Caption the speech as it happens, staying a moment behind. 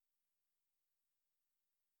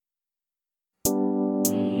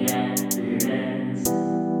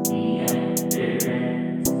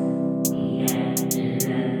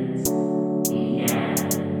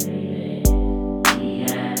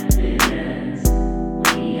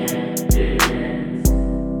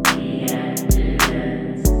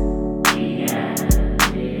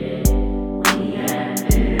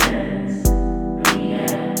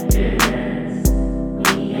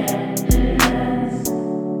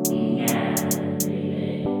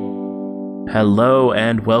Hello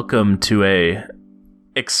and welcome to an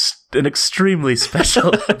extremely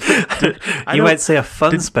special. You might say a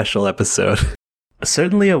fun special episode.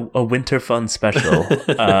 Certainly a winter fun special.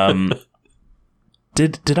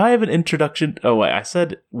 Did I have an introduction? Oh, wait, I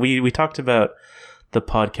said we talked about the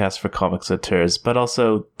podcast for Comics Auteurs, but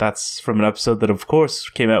also that's from an episode that, of course,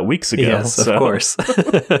 came out weeks ago. Yes, of course.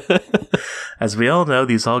 As we all know,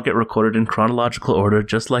 these all get recorded in chronological order,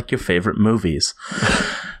 just like your favorite movies.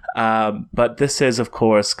 But this is, of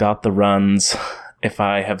course, Got the Runs. If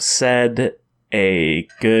I have said a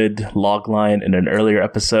good logline in an earlier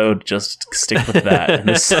episode, just stick with that. And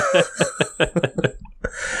this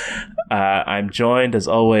I'm joined, as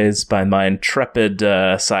always, by my intrepid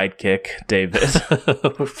sidekick, David.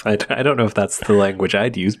 I don't know if that's the language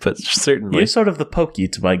I'd use, but certainly. You're sort of the Pokey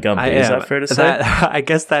to my Gumby. Is that fair to say? I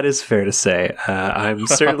guess that is fair to say. I'm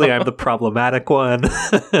the problematic one.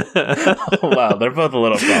 Wow, they're both a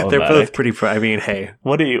little problematic. They're both pretty. I mean, hey,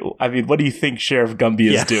 what do you think Sheriff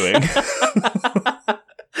Gumby is doing?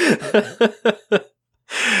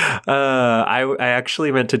 I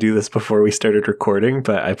actually meant to do this before we started recording,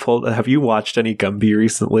 but have you watched any Gumby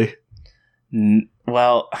recently?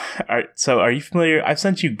 Well, are you familiar? I've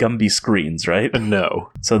sent you Gumby screens, right?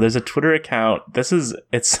 No. So there's a Twitter account.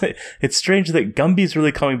 It's strange that Gumby's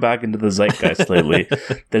really coming back into the zeitgeist lately.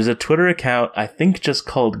 There's a Twitter account, I think just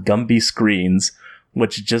called Gumby Screens,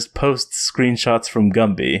 which just posts screenshots from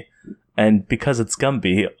Gumby. And because it's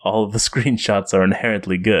Gumby, all of the screenshots are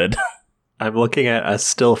inherently good. I'm looking at a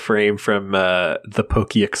still frame from the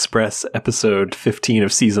Pokey Express episode 15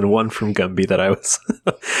 of season 1 from Gumby that I was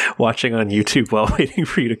watching on YouTube while waiting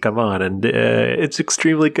for you to come on, and it's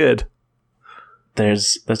extremely good.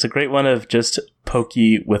 There's a great one of just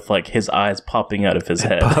Pokey with like his eyes popping out of his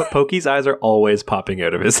head. Pokey's eyes are always popping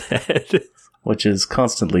out of his head, which is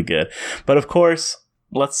constantly good. But of course,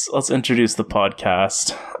 let's introduce the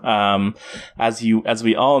podcast. As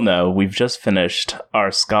we all know, we've just finished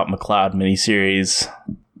our Scott McCloud miniseries.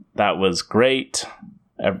 That was great.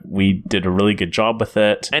 We did a really good job with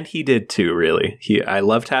it, and he did too. Really, I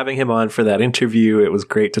loved having him on for that interview. It was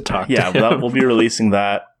great to talk to him. Yeah, we'll be releasing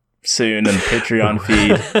that soon in the Patreon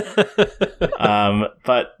feed.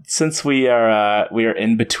 But since we are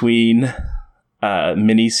in between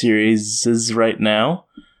miniseries right now.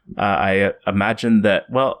 I imagine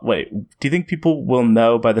that, do you think people will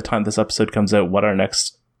know by the time this episode comes out what our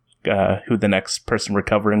next, who the next person we're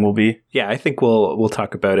covering will be? Yeah, I think we'll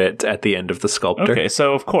talk about it at the end of The Sculptor. Okay,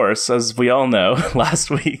 so of course, as we all know, last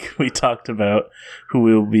week we talked about who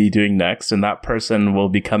we'll be doing next, and that person will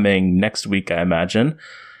be coming next week, I imagine.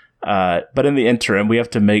 But in the interim, we have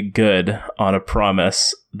to make good on a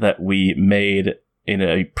promise that we made in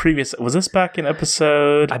a previous, was this back in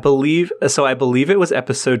episode? I believe it was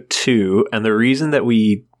episode 2, and the reason that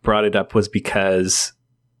we brought it up was because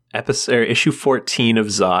issue 14 of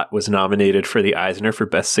Zot was nominated for the Eisner for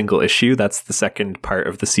Best Single Issue. That's the second part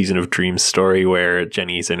of the Season of Dreams story where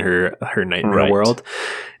Jenny's in her nightmare world.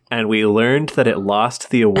 And we learned that it lost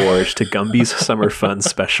the award to Gumby's Summer Fun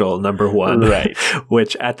Special #1, right?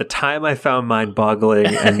 Which at the time I found mind-boggling,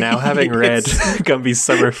 and now having read Gumby's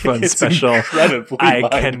Summer Fun Special, I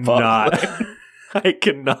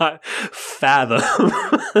cannot fathom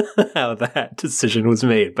how that decision was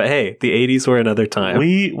made. But hey, the 80s were another time.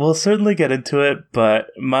 We will certainly get into it, but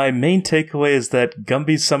my main takeaway is that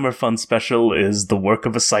Gumby's Summer Fun Special is the work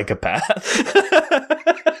of a psychopath.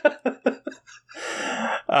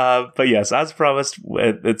 But yes, as promised,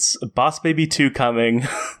 it's Boss Baby 2 coming.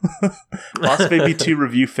 Boss Baby 2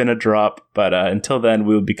 review finna drop, but until then,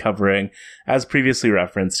 we'll be covering, as previously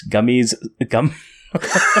referenced, Gumby's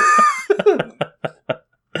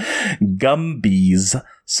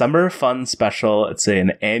Summer Fun Special. It's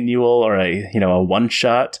an annual or a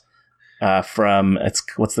one-shot from,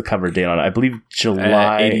 what's the cover date on it? I believe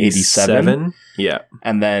July 87. Yeah.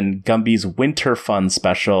 And then Gumby's Winter Fun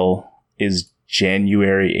Special is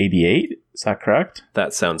January 88. Is that correct?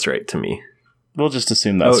 That sounds right to me. We'll just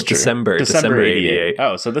assume that's true. December 88.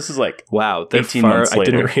 Oh, so this is like wow, they're 18 far. months later. I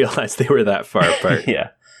didn't realize they were that far apart.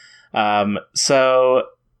 Yeah. So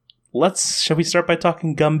shall we start by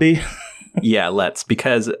talking Gumby? Yeah, let's,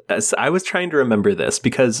 because I was trying to remember this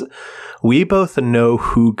because we both know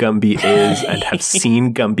who Gumby is and have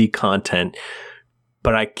seen Gumby content,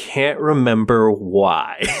 but I can't remember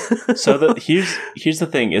why. So here's the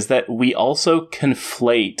thing, is that we also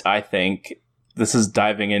conflate, I think, this is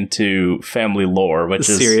diving into family lore, which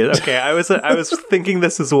is serious. Okay, I was thinking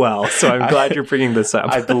this as well, so I'm glad you're bringing this up.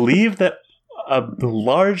 I believe that a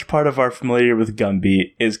large part of our familiarity with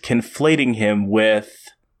Gumby is conflating him with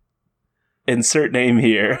insert name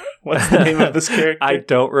here. What's the name of this character? I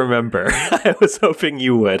don't remember. I was hoping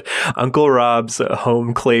you would. Uncle Rob's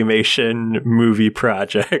home claymation movie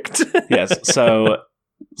project. Yes. So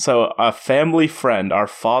a family friend, our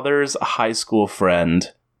father's high school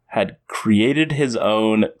friend, had created his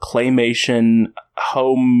own claymation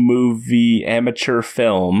home movie amateur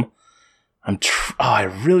film. I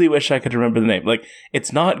really wish I could remember the name. Like,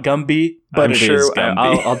 it's not Gumby, but I'm sure is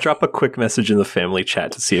Gumby. I'll drop a quick message in the family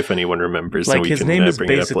chat to see if anyone remembers. Like, his name is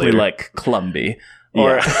basically like Clumby,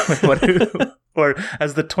 or or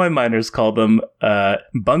as the toy miners call them,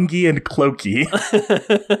 Bungie and Clokey.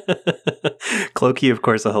 Clokey, of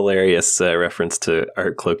course, a hilarious reference to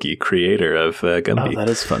Art Clokey, creator of Gumby. Oh, that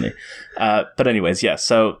is funny. But anyways, yeah.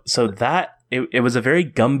 So that. It was a very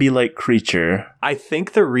Gumby-like creature. I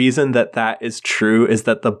think the reason that is true is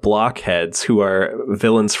that the Blockheads, who are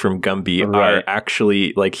villains from Gumby, are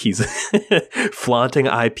actually, like, he's flaunting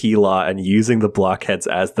IP law and using the Blockheads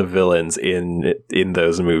as the villains in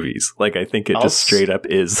those movies. Like, I think it just straight up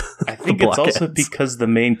is. I think it's also because the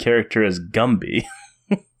main character is Gumby.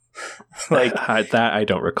 Like that I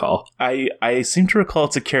don't recall. I seem to recall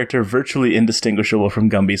it's a character virtually indistinguishable from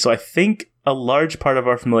Gumby. So I think a large part of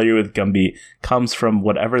our familiarity with Gumby comes from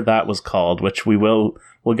whatever that was called, which we'll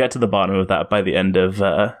get to the bottom of that by the end of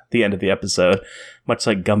the episode. Much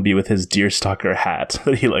like Gumby with his deerstalker hat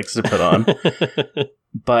that he likes to put on.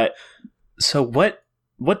 But so what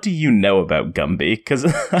do you know about Gumby? Because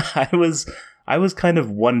I was kind of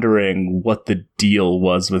wondering what the deal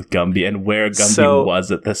was with Gumby and where Gumby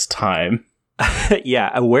was at this time.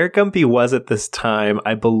 Yeah, where Gumby was at this time,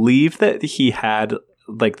 I believe that he had,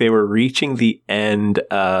 like, they were reaching the end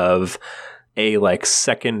of a, like,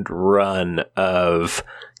 second run of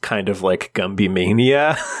kind of like Gumby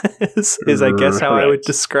mania is I guess how I would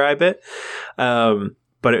describe it.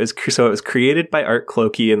 But it was created by Art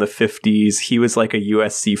Clokey in the 50s. He was like a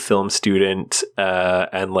USC film student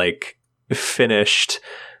and like finished,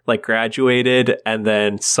 like graduated, and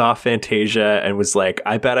then saw Fantasia and was like,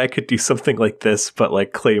 I bet I could do something like this, but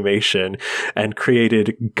like claymation, and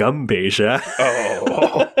created Gumbasia.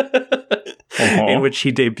 In which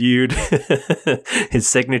he debuted his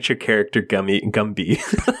signature character Gumby.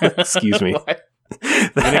 Excuse me.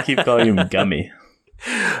 I'm gonna keep calling him Gummy.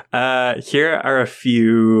 Here are a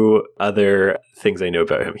few other things I know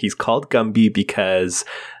about him. He's called Gumby because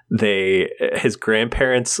his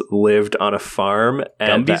grandparents lived on a farm.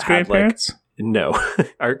 And Gumby's grandparents? No,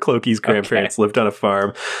 Art Clokey's grandparents lived on a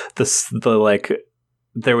farm.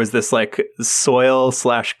 There was this like soil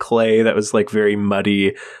 / clay that was like very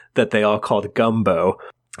muddy that they all called Gumbo.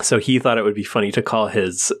 So he thought it would be funny to call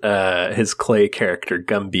his clay character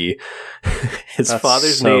Gumby. His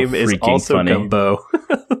father's name is also funny. Gumbo.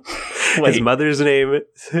 His mother's name.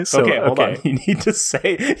 Okay, hold on. You need to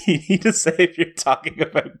say if you're talking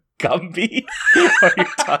about Gumby or you're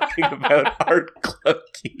talking about Art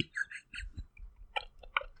Clokey.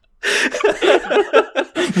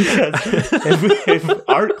 Because if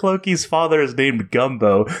Art Clokey's father is named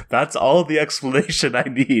Gumbo, that's all the explanation I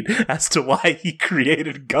need as to why he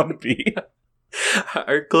created Gumby.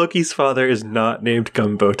 Art Clokey's father is not named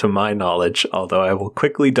Gumbo to my knowledge, although I will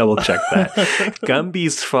quickly double check that.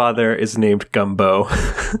 Gumby's father is named Gumbo.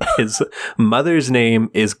 His mother's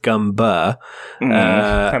name is Gumba.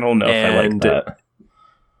 I don't know if I like that.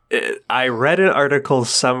 I read an article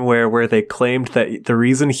somewhere where they claimed that the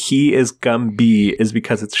reason he is Gumby is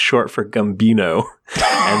because it's short for Gumbino,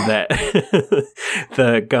 and that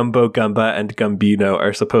the Gumbo, Gumba, and Gumbino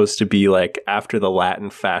are supposed to be like after the Latin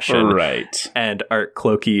fashion. Right. And Art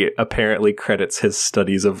Clokey apparently credits his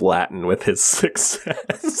studies of Latin with his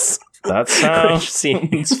success. That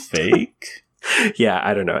seems fake. Yeah,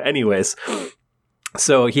 I don't know. Anyways,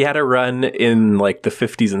 so he had a run in like the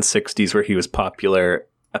 50s and 60s where he was popular.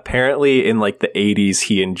 Apparently in like the 80s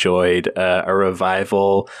he enjoyed a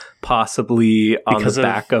revival, possibly on the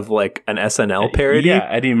back of like an SNL parody. Yeah,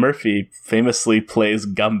 Eddie Murphy famously plays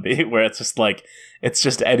Gumby, where it's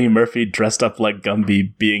just Eddie Murphy dressed up like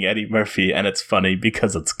Gumby being Eddie Murphy, and it's funny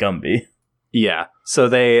because it's Gumby. Yeah, so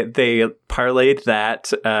they parlayed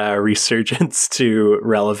that resurgence to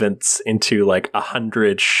relevance into like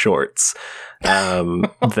 100 shorts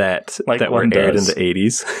that were aired in the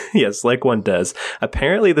 80s. Yes, like one does.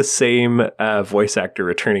 Apparently the same voice actor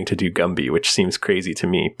returning to do Gumby, which seems crazy to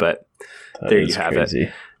me, but there you have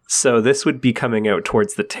it. So this would be coming out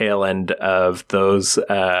towards the tail end of those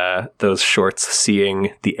shorts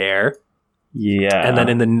seeing the air. Yeah. And then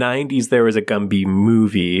in the 90s there was a Gumby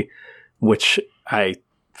movie, which I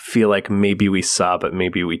feel like maybe we saw, but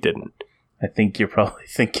maybe we didn't. I think you're probably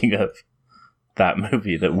thinking of that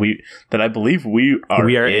movie that I believe we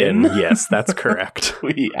are in. Yes, that's correct.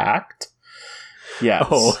 We act. Yes.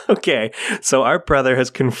 Oh, okay. So our brother has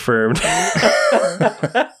confirmed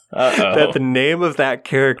that the name of that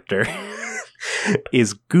character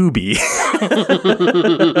is Gooby.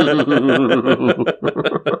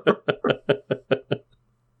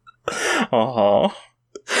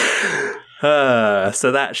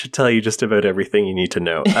 So that should tell you just about everything you need to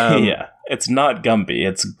know. Yeah, it's not Gumby,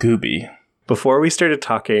 it's Gooby. Before we started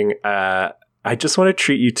talking, I just want to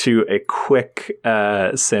treat you to a quick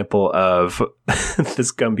sample of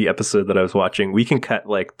this Gumby episode that I was watching. We can cut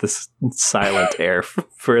like this silent air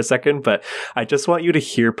for a second, but I just want you to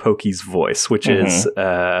hear Pokey's voice, which is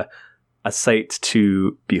a sight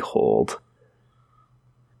to behold.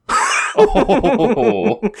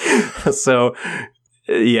 Oh. So,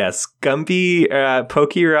 yes, Gumby,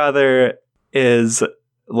 Pokey rather, is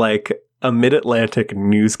like a mid-Atlantic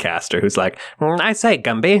newscaster who's like, I say,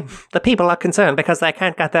 Gumby, the people are concerned because they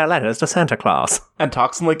can't get their letters to Santa Claus. And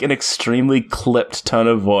talks in like an extremely clipped tone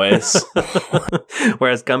of voice.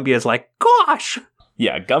 Whereas Gumby is like, gosh!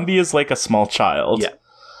 Yeah, Gumby is like a small child. Yeah.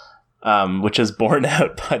 Which is borne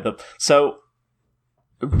out by the... So,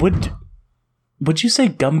 would you say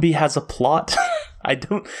Gumby has a plot? It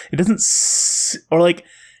doesn't... Or like,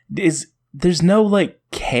 there's no like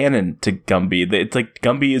canon to Gumby. It's like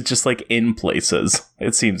Gumby is just like in places,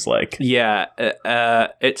 it seems like. Yeah,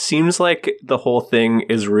 it seems like the whole thing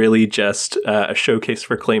is really just a showcase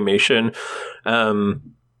for claymation.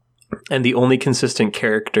 And the only consistent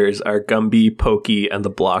characters are Gumby, Pokey, and the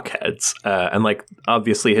Blockheads. And like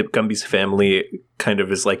obviously Gumby's family kind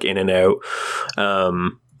of is like in and out.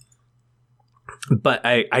 But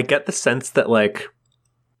I get the sense that like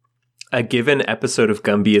a given episode of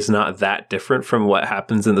Gumby is not that different from what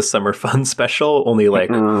happens in the Summer Fun special, only like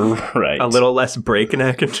a little less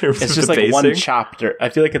breakneck in terms it's of just the like pacing. one chapter. I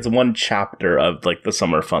feel like it's one chapter of like the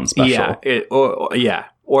Summer Fun special. Yeah,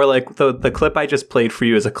 or like the clip I just played for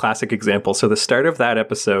you is a classic example. So the start of that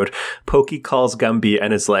episode, Pokey calls Gumby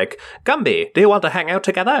and is like, Gumby, do you want to hang out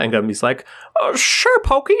together? And Gumby's like, oh, sure,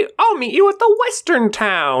 Pokey, I'll meet you at the Western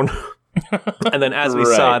Town. And then as we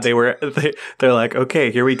saw, they're like,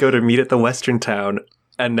 okay, here we go to meet at the Western Town,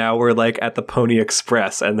 and now we're like at the Pony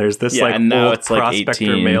Express, and there's this like old it's prospector like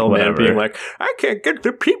 18, mailman whatever. Being like, I can't get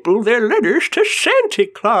the people their letters to Santa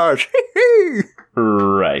Claus.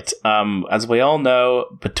 Right. As we all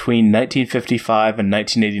know, between 1955 and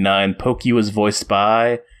 1989, Pokey was voiced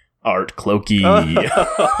by Art Clokey.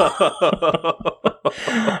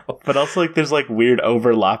 But also like there's like weird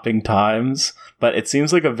overlapping times, but it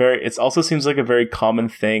also seems like a very common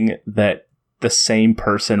thing that the same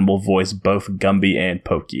person will voice both Gumby and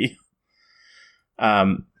Pokey.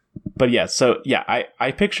 But yeah, so yeah,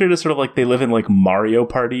 I picture it as sort of like they live in like Mario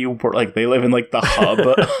Party, where like they live in like the hub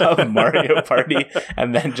of Mario Party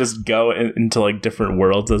and then just go into like different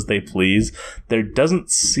worlds as they please. There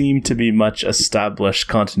doesn't seem to be much established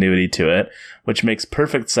continuity to it, which makes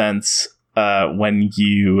perfect sense when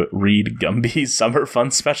you read Gumby's Summer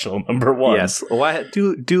Fun Special #1. Yes,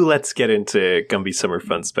 do let's get into Gumby's Summer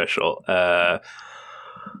Fun Special.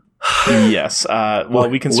 Yes. Well,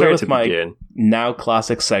 we can start with my now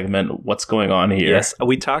classic segment, What's Going On Here? Yes,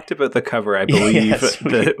 we talked about the cover, I believe.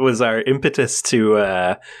 That was our impetus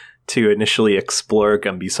to initially explore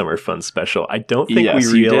Gumby Summer Fun Special. I don't think we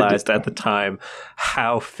realized at the time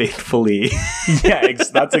how faithfully... Yeah,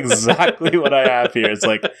 that's exactly what I have here. It's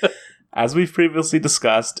like, as we've previously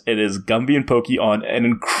discussed, it is Gumby and Pokey on an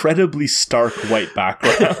incredibly stark white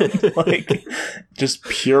background. Like, just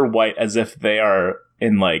pure white, as if they are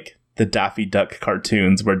in like the Daffy Duck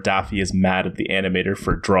cartoons where Daffy is mad at the animator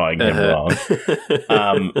for drawing him wrong.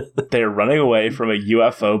 They're running away from a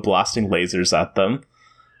UFO blasting lasers at them,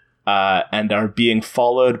 and are being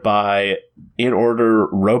followed by, in order,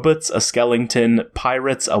 robots, a skeleton,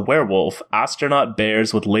 pirates, a werewolf, astronaut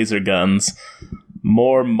bears with laser guns,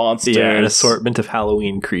 more monsters. Yeah, an assortment of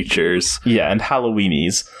Halloween creatures. Yeah, and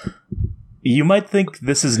Halloweenies. You might think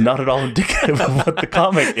this is not at all indicative of what the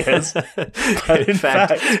comic is. But in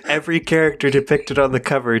fact, every character depicted on the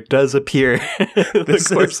cover does appear in the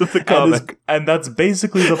course of the comic. And that's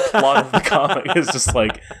basically the plot of the comic. It's just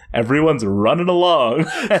like, everyone's running along,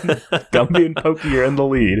 and Gumby and Pokey are in the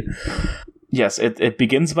lead. Yes, it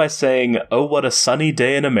begins by saying, "Oh, what a sunny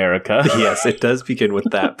day in America." Yes, it does begin with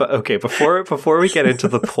that. But okay, before we get into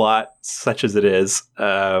the plot, such as it is,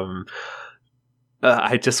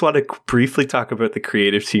 I just want to briefly talk about the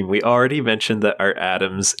creative team. We already mentioned that Art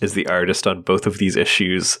Adams is the artist on both of these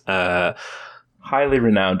issues. Highly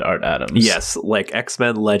renowned Art Adams. Yes, like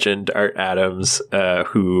X-Men legend Art Adams,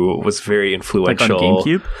 who was very influential. Like on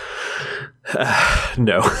GameCube?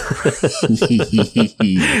 No.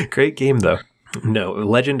 Great game, though. No,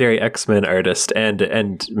 legendary X-Men artist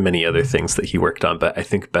and many other things that he worked on, but I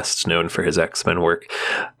think best known for his X-Men work,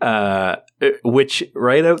 which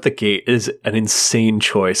right out the gate is an insane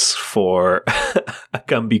choice for a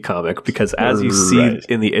Gumby comic, because as you see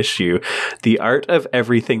in the issue, the art of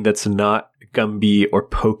everything that's not Gumby or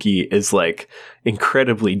Pokey is like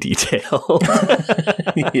incredibly detailed.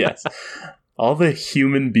 Yes. All the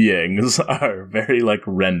human beings are very like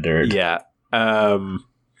rendered. Yeah.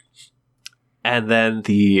 And then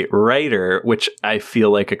the writer, which I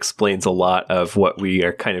feel like explains a lot of what we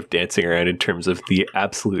are kind of dancing around in terms of the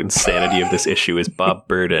absolute insanity of this issue, is Bob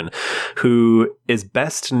Burden, who is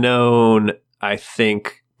best known, I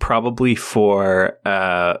think, probably for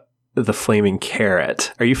the Flaming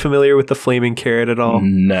Carrot. Are you familiar with the Flaming Carrot at all?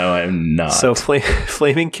 No, I'm not. So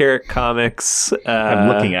Flaming Carrot comics. I'm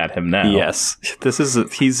looking at him now. Yes,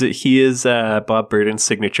 he is Bob Burden's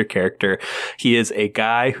signature character. He is a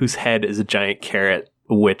guy whose head is a giant carrot,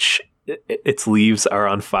 which its leaves are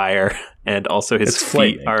on fire, and also his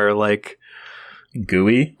feet are like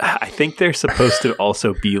gooey. I think they're supposed to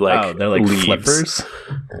also be like they're like leaves. flippers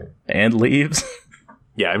and leaves.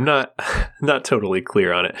 Yeah, I'm not totally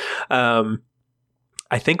clear on it.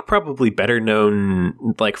 I think probably better known,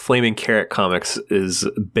 like Flaming Carrot Comics'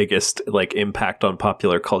 biggest like impact on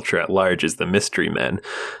popular culture at large is the Mystery Men.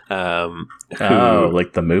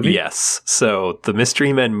 Like the movie? Yes. So the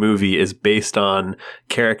Mystery Men movie is based on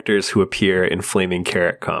characters who appear in Flaming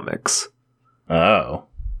Carrot Comics. Oh.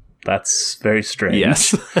 That's very strange.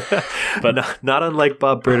 Yes. But not unlike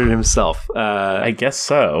Bob Burden himself. I guess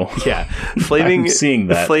so. Yeah. I'm seeing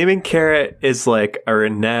that. Flaming Carrot is like a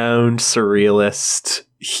renowned surrealist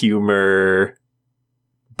humor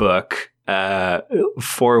book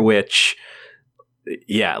for which,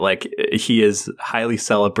 yeah, like he is highly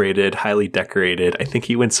celebrated, highly decorated. I think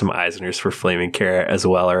he wins some Eisners for Flaming Carrot as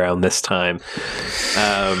well around this time.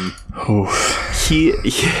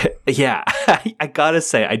 Yeah, I gotta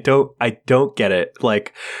say, I don't get it.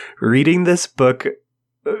 Like, reading this book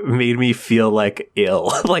made me feel like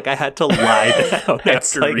ill. Like I had to lie down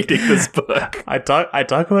after reading this book. I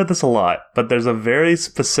talk about this a lot, but there's a very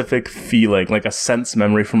specific feeling, like a sense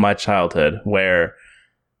memory from my childhood, where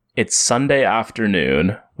it's Sunday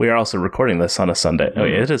afternoon. We are also recording this on a Sunday. Oh,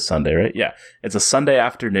 yeah, it is Sunday, right? Yeah, it's a Sunday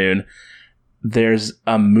afternoon. There's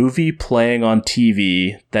a movie playing on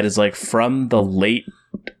TV that is like from the late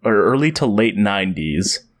or early to late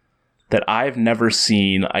 90s that I've never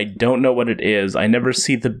seen. I don't know what it is. I never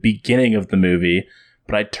see the beginning of the movie,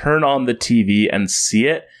 but I turn on the TV and see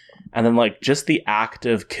it. And then like just the act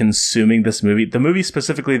of consuming this movie, the movie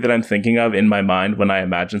specifically that I'm thinking of in my mind when I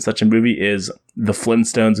imagine such a movie is The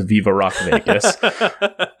Flintstones Viva Rock Vegas.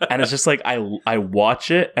 And it's just like, I watch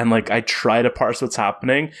it and like I try to parse what's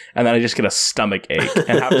happening, and then I just get a stomach ache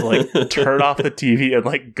and have to like turn off the TV and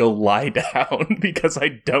like go lie down because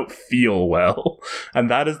I don't feel well. And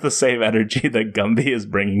that is the same energy that Gumby is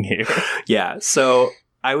bringing here. Yeah. So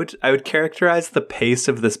I would characterize the pace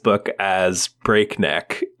of this book as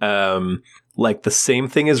breakneck. Like the same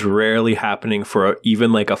thing is rarely happening for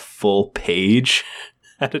even like a full page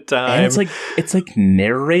at a time. And it's like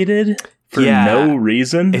narrated for no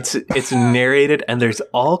reason. It's narrated, and there's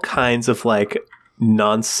all kinds of like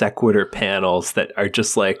non sequitur panels that are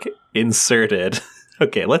just like inserted.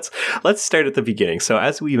 Okay, let's start at the beginning. So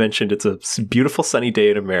as we mentioned, it's a beautiful sunny day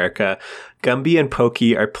in America. Gumby and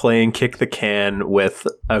Pokey are playing kick the can with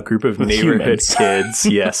a group of neighborhood kids.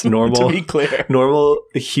 Yes, normal, to be clear. Normal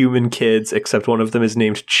human kids, except one of them is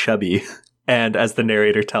named Chubby. And as the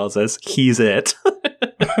narrator tells us, he's it.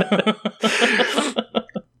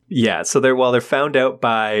 Yeah, so while they're found out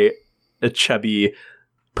by a Chubby,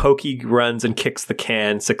 Pokey runs and kicks the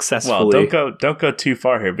can successfully. Well, don't go too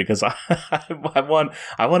far here, because I want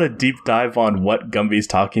a deep dive on what Gumby's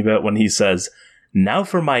talking about when he says, "Now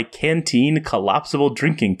for my canteen collapsible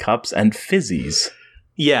drinking cups and fizzies."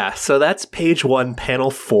 Yeah, so that's page 1,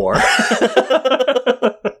 panel 4.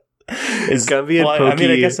 Is Gumby and Pokey? I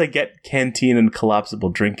mean, I guess I get canteen and collapsible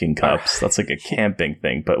drinking cups. That's like a camping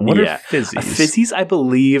thing. But what are fizzies? Fizzies, I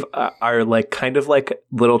believe, are like kind of like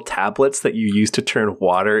little tablets that you use to turn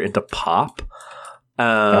water into pop.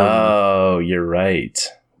 Oh, you're right.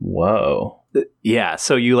 Whoa. Yeah,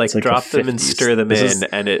 so you like drop them and stir them in,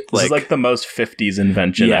 and it this is like the most 50s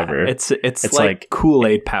invention ever. It's like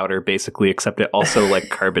Kool-Aid powder, basically, except it also like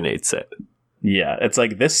carbonates it. Yeah, it's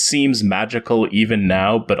like, this seems magical even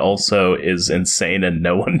now, but also is insane and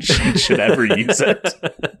no one should ever use it.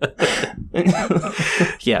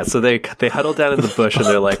 Yeah, so they huddle down in the bush and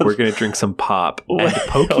they're like, we're going to drink some pop. And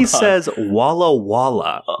Pokey says Walla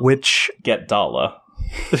Walla, which... Get Dala.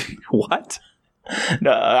 What?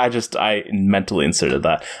 No, I mentally inserted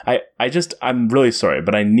that. I'm really sorry,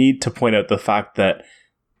 but I need to point out the fact that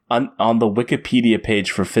on the Wikipedia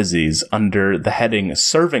page for Fizzies, under the heading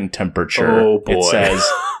serving temperature, it says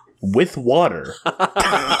with water.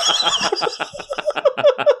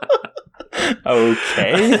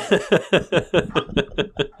 Okay.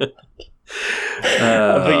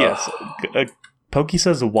 But yes, Pokey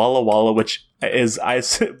says Walla Walla, which is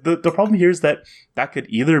the problem here is that could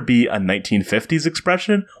either be a 1950s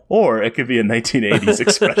expression or it could be a 1980s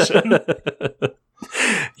expression.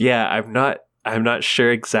 Yeah, I'm not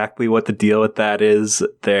sure exactly what the deal with that is.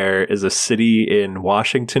 There is a city in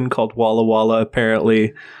Washington called Walla Walla,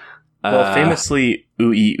 apparently. Well, famously,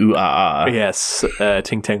 ooh-ee, ooh-ah-ah. Yes,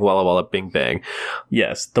 ting tang walla walla bing bang.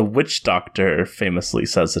 Yes, the witch doctor famously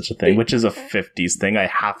says such a thing, which is a 50s thing, I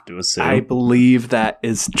have to assume. I believe that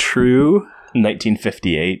is true.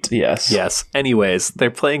 1958, yes. Yes. Anyways, they're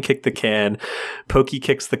playing kick the can. Pokey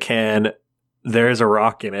kicks the can. There's a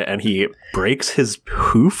rock in it, and he breaks his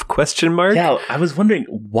hoof, ? Yeah, I was wondering,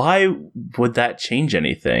 why would that change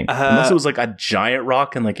anything? Unless it was like a giant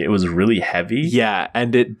rock and like it was really heavy? Yeah,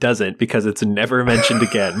 and it doesn't, because it's never mentioned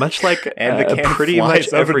again. Much like and the can pretty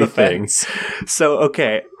flies much over everything. The fence. So,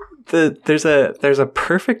 okay. There's a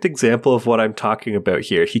perfect example of what I'm talking about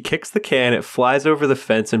here. He kicks the can, it flies over the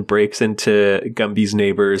fence and breaks into Gumby's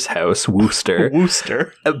neighbor's house, Wooster.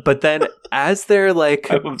 Wooster. But then as they're like...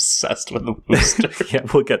 I'm obsessed with the Wooster. Yeah,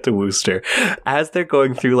 we'll get to Wooster. As they're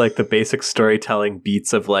going through like the basic storytelling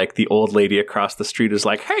beats of like the old lady across the street is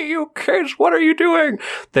like, hey, you kids, what are you doing?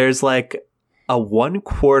 There's like a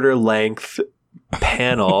 1/4 length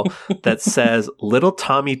panel that says little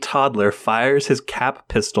Tommy Toddler fires his cap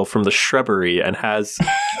pistol from the shrubbery and has,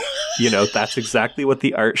 that's exactly what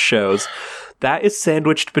the art shows. That is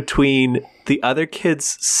sandwiched between the other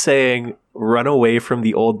kids saying run away from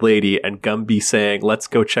the old lady and Gumby saying let's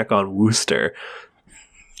go check on Wooster.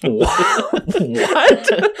 What?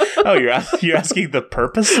 Oh, you're asking the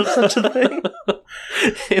purpose of such a thing?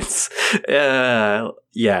 It's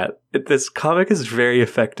this comic is very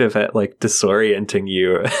effective at like disorienting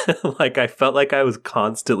you. Like I felt like I was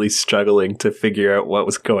constantly struggling to figure out what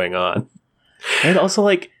was going on. And also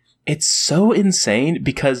like it's so insane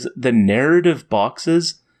because the narrative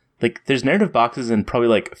boxes, like there's narrative boxes in probably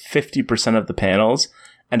like 50% of the panels,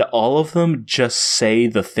 and all of them just say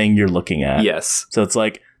the thing you're looking at. Yes. So it's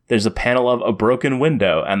like there's a panel of a broken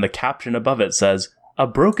window and the caption above it says a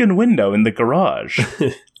broken window in the garage.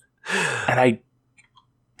 And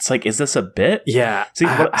it's like, is this a bit? Yeah. See,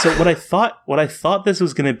 what I thought this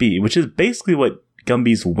was going to be, which is basically what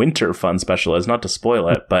Gumby's winter fun special is, not to spoil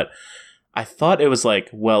it, but I thought it was like,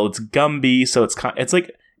 well, it's Gumby, so it's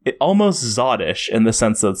like it almost Zodish in the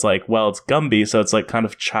sense that it's like, well, it's Gumby, so it's like kind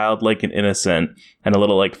of childlike and innocent and a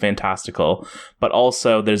little like fantastical, but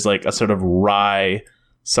also there's like a sort of wry,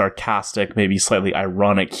 sarcastic, maybe slightly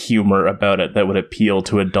ironic humor about it that would appeal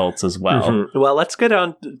to adults as well. Mm-hmm. Well, let's get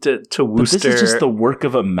on to Wooster. But this is just the work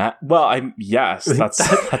of a yes,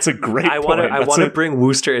 that's a great point. I want to bring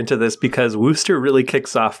Wooster into this because Wooster really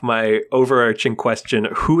kicks off my overarching question: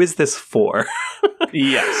 who is this for?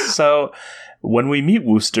 Yes. So when we meet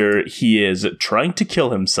Wooster, he is trying to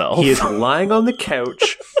kill himself. He is lying on the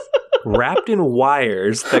couch, wrapped in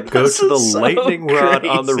wires that go to the lightning rod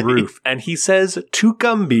on the roof. And he says to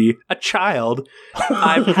Gumby, a child,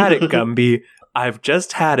 I've had it, Gumby. I've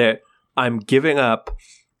just had it. I'm giving up.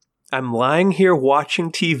 I'm lying here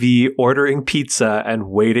watching TV, ordering pizza, and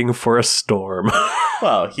waiting for a storm.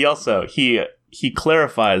 Well, he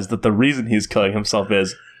clarifies that the reason he's killing himself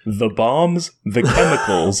is the bombs, the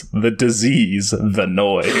chemicals, the disease, the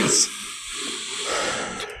noise.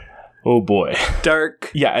 Oh boy. Dark.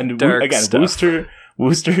 Yeah, and again, stuff.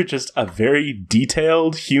 Wooster, just a very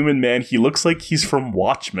detailed human man. He looks like he's from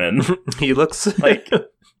Watchmen. He looks like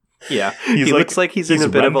yeah. He looks like he's in a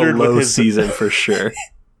bit of a low season for sure.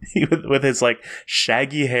 With his like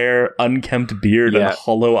shaggy hair, unkempt beard, and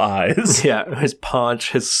hollow eyes. Yeah, his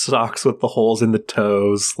paunch, his socks with the holes in the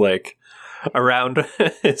toes, like around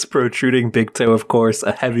its protruding big toe, of course,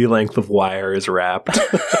 a heavy length of wire is wrapped.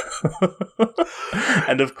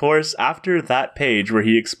 And of course, after that page where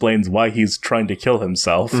he explains why he's trying to kill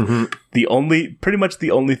himself, pretty much the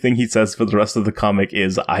only thing he says for the rest of the comic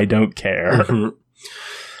is, I don't care.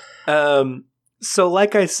 So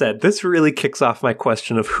like I said, this really kicks off my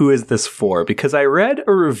question of who is this for? Because I read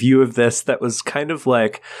a review of this that was kind of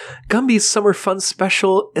like, Gumby's Summer Fun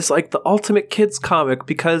Special is like the ultimate kids comic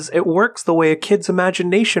because it works the way a kid's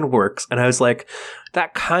imagination works. And I was like,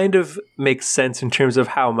 that kind of makes sense in terms of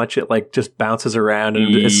how much it like just bounces around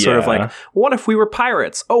and is sort of like, what if we were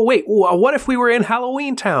pirates? Oh wait, what if we were in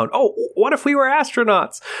Halloween Town? Oh, what if we were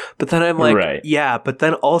astronauts? But then I'm like, yeah, but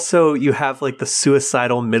then also you have like the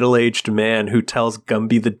suicidal middle-aged man who tells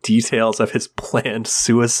Gumby the details of his planned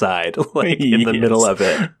suicide, like in the middle of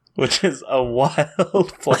it. Which is a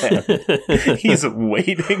wild plan. He's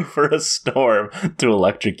waiting for a storm to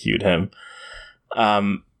electrocute him.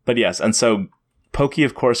 But yes, and so Pokey,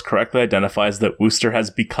 of course, correctly identifies that Wooster has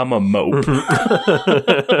become a mope.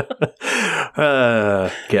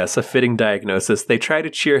 Yes, a fitting diagnosis. They try to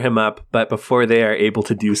cheer him up, but before they are able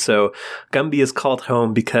to do so, Gumby is called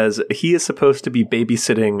home because he is supposed to be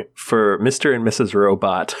babysitting for Mr. and Mrs.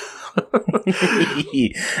 Robot.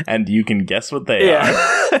 And you can guess what they are.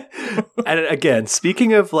 And again,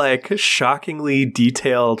 speaking of like shockingly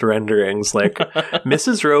detailed renderings, like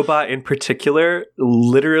Mrs. Robot in particular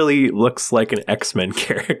literally looks like an X-Men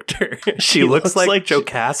character. She looks like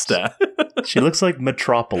Jocasta. She looks like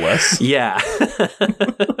Metropolis. Yeah.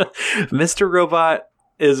 Mr. Robot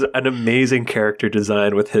is an amazing character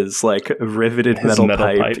design with his like riveted metal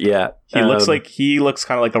pipe. Yeah. He looks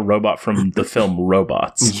kind of like a robot from the film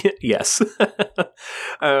Robots. Yes.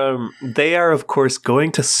 They are of course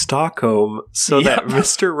going to Stockholm so that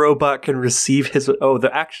Mr. Robot can receive his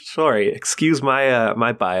excuse my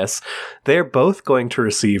my bias. They're both going to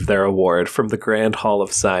receive their award from the Grand Hall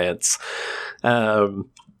of Science.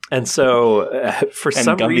 And so, for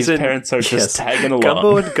some Gumby's reason, parents are just tagging along.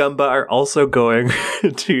 Gumbo and Gumba are also going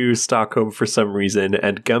to Stockholm for some reason,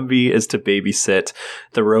 and Gumby is to babysit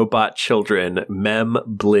the robot children, Mem,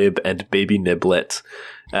 Blib, and Baby Niblet,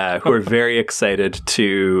 who are very excited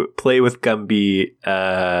to play with Gumby.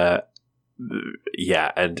 And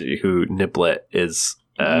who Niblet is.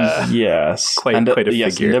 Quite a figure.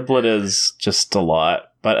 Yes, Niblet is just a lot.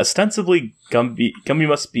 But ostensibly, Gumby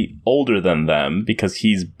must be older than them because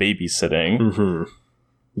he's babysitting. Mm-hmm.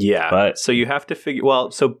 Yeah, so you have to figure.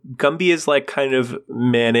 Well, so Gumby is like kind of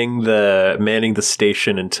manning the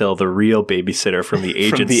station until the real babysitter from the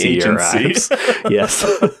agency arrives. Yes.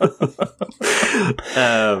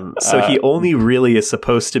 So he only really is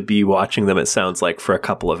supposed to be watching them. It sounds like for a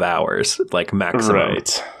couple of hours, like maximum.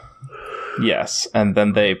 Right. Yes, and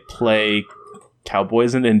then they play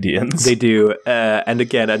Cowboys and Indians. They do. And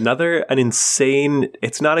again, an insane,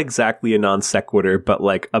 it's not exactly a non sequitur, but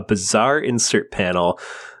like a bizarre insert panel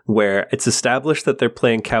where it's established that they're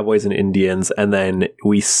playing Cowboys and Indians, and then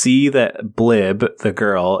we see that Blib, the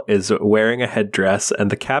girl, is wearing a headdress, and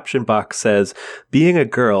the caption box says, being a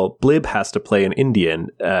girl, Blib has to play an Indian.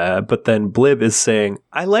 But then Blib is saying,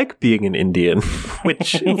 I like being an Indian,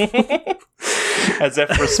 which... As if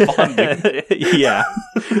responding. Yeah.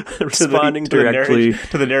 Responding directly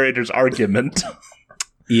to the narrator's argument.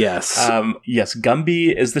 Yes. Yes,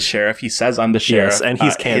 Gumby is the sheriff. He says, I'm the sheriff. Yes, and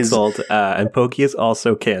he's cancelled. And Pokey is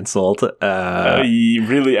also cancelled.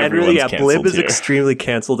 Really, everyone's canceled. Blib is extremely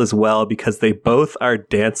cancelled as well because they both are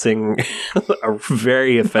dancing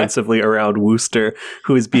very offensively around Wooster,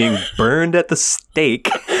 who is being burned at the stake.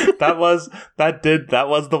 That was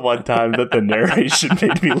the one time that the narration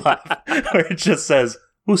made me laugh, where it just says,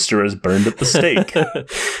 Wooster is burned at the stake.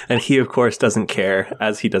 And he, of course, doesn't care,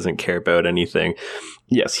 as he doesn't care about anything.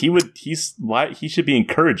 Yes, he should be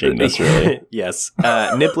encouraging this, really. Yes.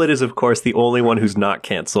 Niblet is, of course, the only one who's not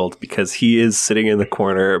cancelled because he is sitting in the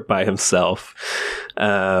corner by himself,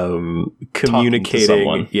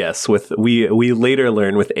 communicating. Yes, we later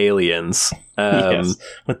learn with aliens. Yes,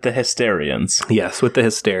 with the Hysterians. Yes, with the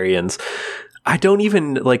Hysterians. I don't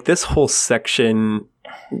even like this whole section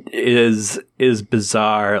is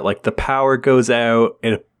bizarre. Like the power goes out,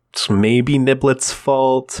 and it's maybe Niblet's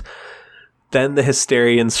fault. Then the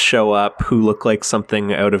Hysterians show up, who look like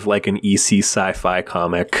something out of like an EC sci-fi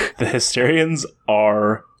comic. The Hysterians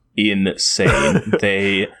are insane.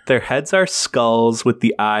 Their heads are skulls with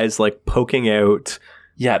the eyes like poking out.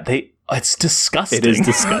 Yeah, it's disgusting. It is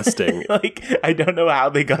disgusting. Like, I don't know how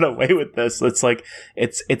they got away with this.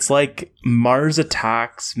 It's like Mars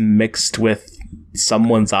Attacks mixed with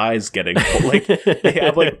someone's eyes getting like they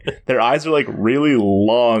have like their eyes are like really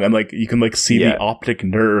long, and like you can like see the optic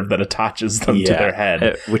nerve that attaches them to their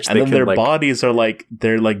head, which and then their bodies are like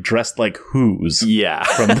they're like dressed like Who's from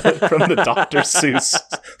the Dr. Seuss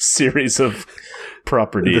series of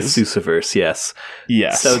properties, the Seussiverse.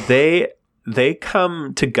 Yes. So they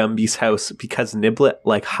come to Gumby's house because Niblet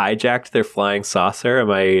like hijacked their flying saucer.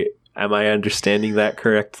 Am I Am I understanding that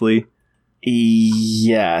correctly?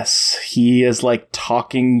 Yes, he is like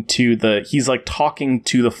talking to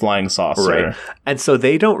the flying saucer. Right. And so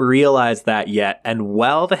they don't realize that yet. And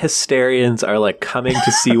while the Hysterians are like coming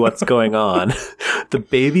to see what's going on, the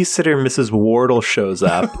babysitter, Mrs. Wardle, shows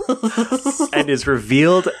up and is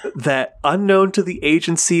revealed that, unknown to the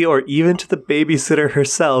agency or even to the babysitter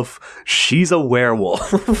herself, she's a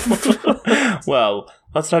werewolf. Well,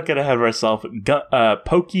 let's not get ahead of ourselves.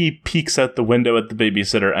 Pokey peeks out the window at the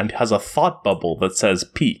babysitter and has a thought bubble that says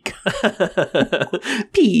peek.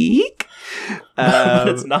 Peek?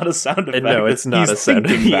 It's not a sound effect. No, it's not a sound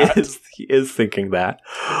effect. He is thinking that.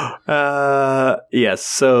 Yes,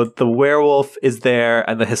 so the werewolf is there,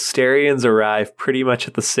 and the Hysterians arrive pretty much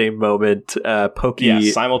at the same moment. Pokey,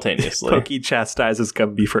 yes, simultaneously. Pokey chastises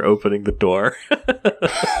Gumby for opening the door.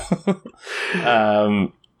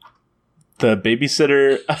 The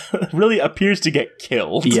babysitter really appears to get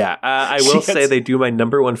killed. Yeah, I will say they do my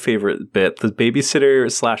number one favorite bit. The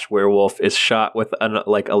babysitter / werewolf is shot with an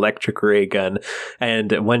electric ray gun,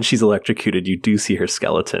 and when she's electrocuted, you do see her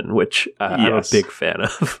skeleton, which I'm a big fan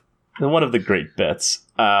of. One of the great bits.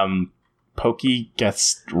 Pokey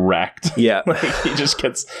gets wrecked. Yeah.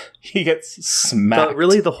 he gets smacked. But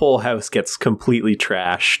really, the whole house gets completely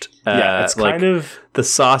trashed. It's kind of... The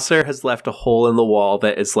saucer has left a hole in the wall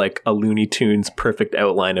that is like a Looney Tunes perfect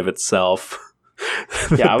outline of itself.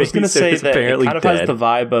 Yeah, I was going to say that it kind of has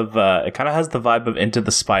the vibe of Into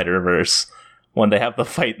the Spider-Verse when they have the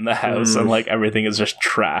fight in the house and like everything is just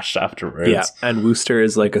trashed afterwards. Yeah, and Wooster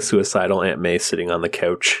is like a suicidal Aunt May sitting on the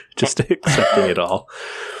couch, just accepting it all.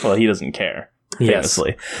 Well, he doesn't care.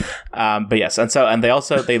 Famously. But yes, and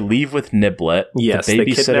they leave with Niblet. Yes, the they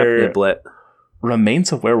kidnap Niblet.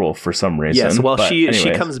 Remains a werewolf for some reason. Yes, well, she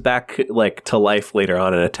comes back like to life later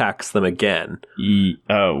on and attacks them again.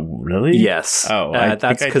 Oh, really? Yes. Oh,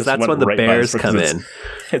 that's because that's when the bears come in.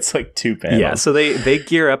 It's like 2 panels. Yeah, so they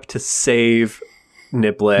gear up to save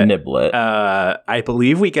Niblet. I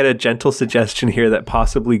believe we get a gentle suggestion here that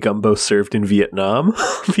possibly Gumbo served in Vietnam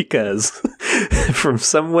because from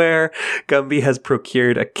somewhere Gumby has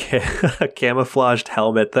procured a camouflaged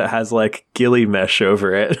helmet that has like ghillie mesh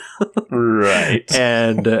over it. Right.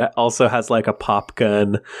 And also has like a pop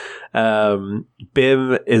gun.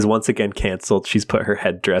 Bim is once again canceled. She's put her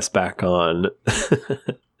headdress back on.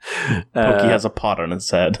 Pokey has a pot on his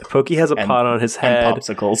head. And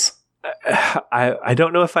popsicles. I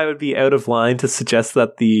don't know if I would be out of line to suggest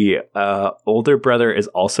that the older brother is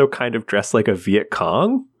also kind of dressed like a Viet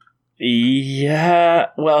Cong. Yeah,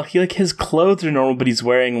 well, his clothes are normal, but he's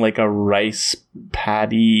wearing like a rice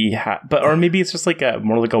paddy hat. Or maybe it's just like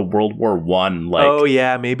more like a World War One. Like, oh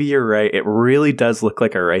yeah, maybe you're right. It really does look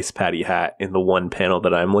like a rice paddy hat in the one panel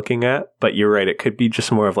that I'm looking at. But you're right; it could be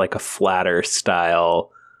just more of like a flatter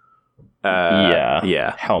style.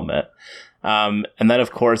 Helmet. And then, of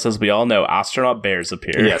course, as we all know, astronaut bears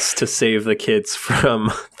appear. Yes, to save the kids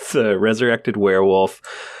from the resurrected werewolf.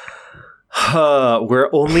 We're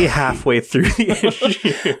only halfway through the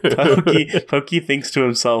issue. Pokey thinks to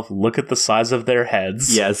himself, look at the size of their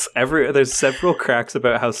heads. Yes, there's several cracks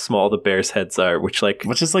about how small the bears' heads are, which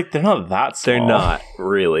is like they're not that small. They're not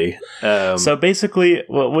really. So basically,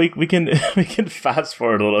 well, we can fast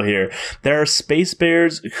forward a little here. There are space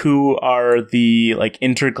bears who are the like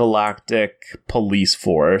intergalactic police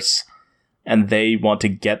force, and they want to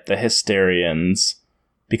get the Hysterians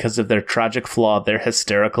because of their tragic flaw, their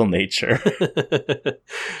hysterical nature.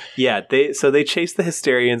 Yeah, they chase the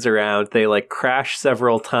Hysterians around. They like crash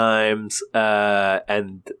several times,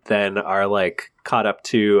 and then are like caught up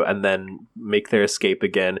to, and then make their escape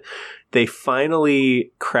again. They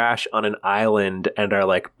finally crash on an island and are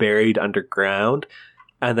like buried underground.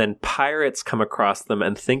 And then pirates come across them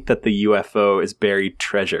and think that the UFO is buried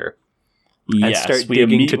treasure. Yes, and start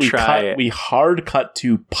digging to try. We hard cut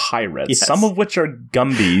to pirates, some of which are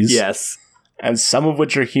Gumbies, yes, and some of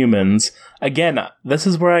which are humans. Again, this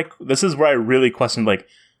is where I really question, like,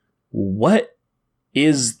 what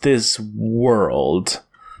is this world?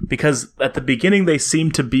 Because at the beginning they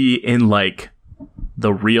seem to be in like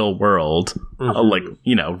the real world, like,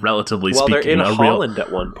 you know, relatively speaking. Well, they're in Holland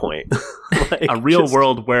at one point. Like, a real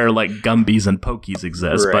world where like Gumbies and Pokies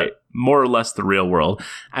exist, right. But more or less the real world.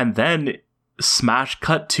 And then smash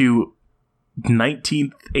cut to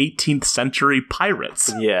 19th, 18th century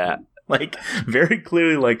pirates. Yeah. Like, very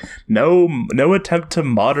clearly, like, no attempt to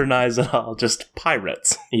modernize at all, just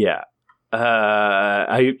pirates. Yeah.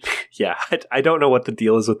 I don't know what the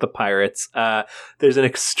deal is with the pirates. There's an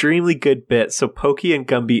extremely good bit. So Pokey and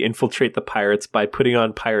Gumby infiltrate the pirates by putting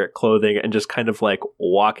on pirate clothing and just kind of like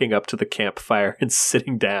walking up to the campfire and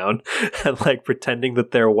sitting down and like pretending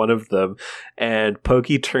that they're one of them. And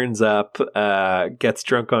Pokey turns up, gets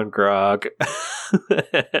drunk on grog.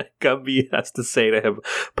 Gumby has to say to him,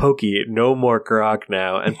 "Pokey, no more grog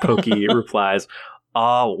now." And Pokey replies,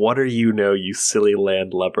 "Ah, what are you know, you silly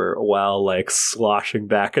landlubber," while like sloshing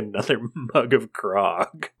back another mug of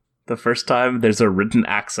grog. The first time there's a written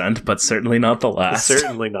accent, but certainly not the last.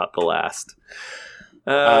 Certainly not the last.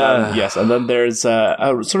 Yes, and then there's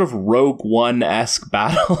a sort of Rogue One-esque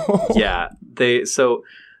battle. Yeah, they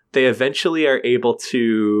eventually are able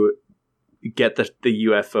to get the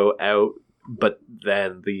UFO out, but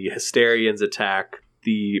then the Hysterians attack.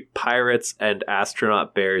 The pirates and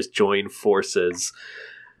astronaut bears join forces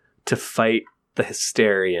to fight the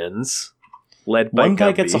Hysterians, led by One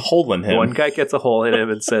guy Gumby. gets a hole in him. One guy gets a hole in him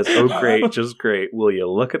and says, "Oh, great, just great. Will you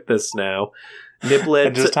look at this now?" Niblet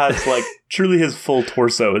and just has, like, truly his full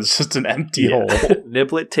torso is just an empty hole.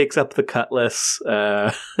 Niblet takes up the cutlass,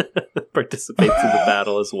 participates in the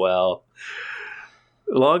battle as well.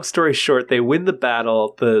 Long story short, they win the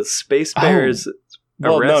battle. The Space Bears...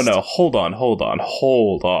 Well, no, hold on.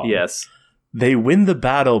 Yes. They win the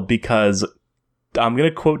battle because, I'm going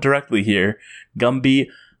to quote directly here, Gumby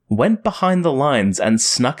went behind the lines and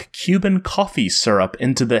snuck Cuban coffee syrup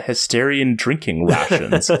into the Hysterian drinking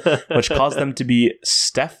rations, which caused them to be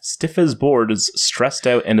stiff as boards, stressed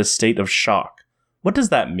out, in a state of shock. What does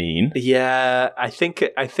that mean? Yeah, I think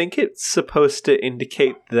it's supposed to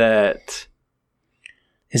indicate that...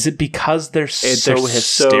 Is it because they're so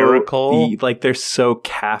hysterical? Like, they're so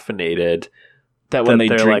caffeinated that when they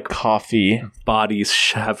drink like, coffee...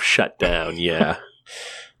 bodies have shut down, yeah.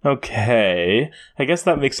 Okay. I guess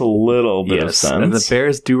that makes a little bit of sense. And the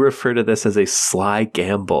Bears do refer to this as a sly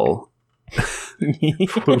gamble.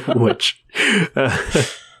 Which...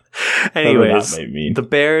 anyways, the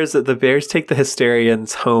Bears take the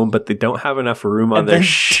Hysterians home, but they don't have enough room on their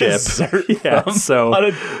ship. So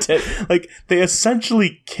like, they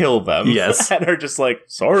essentially kill them. Yes, and are just like,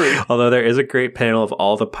 sorry. Although there is a great panel of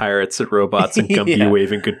all the pirates and robots and Gumby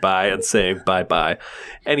waving goodbye and saying bye bye.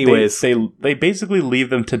 Anyways, they basically leave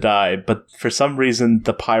them to die, but for some reason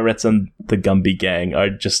the pirates and the Gumby gang are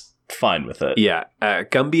just fine with it. Yeah.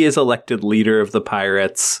 Gumby is elected leader of the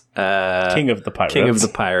pirates. King of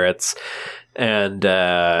the pirates. And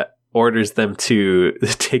orders them to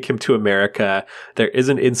take him to America. There is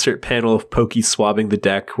an insert panel of Pokey swabbing the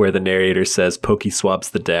deck where the narrator says Pokey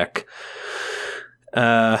swabs the deck.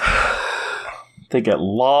 They get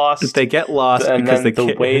lost. Because they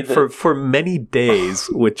can't, for many days,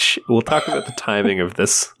 which we'll talk about the timing of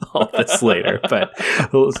all this later, but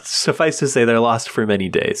suffice to say they're lost for many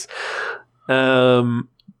days. And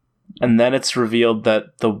then it's revealed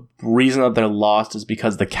that the reason that they're lost is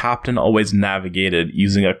because the captain always navigated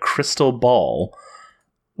using a crystal ball,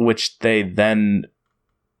 which they then...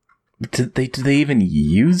 Do they even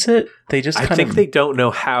use it? They just I think they don't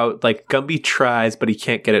know how... Like, Gumby tries, but he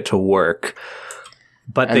can't get it to work.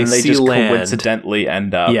 But and they just land, coincidentally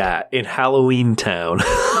end up... Yeah, in Halloween Town.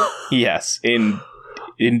 Yes,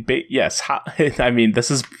 yes. I mean, this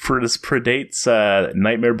predates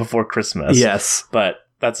Nightmare Before Christmas. Yes. But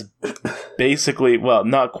that's basically... Well,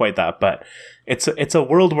 not quite that, but... It's a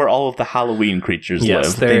world where all of the Halloween creatures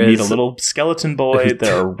live. They meet a little skeleton boy.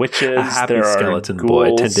 There are witches. A happy there skeleton are boy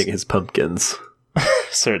ghouls. tending his pumpkins.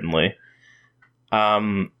 Certainly.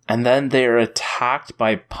 And then they're attacked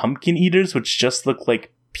by pumpkin eaters, which just look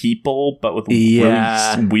like people, but with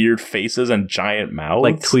really weird faces and giant mouths.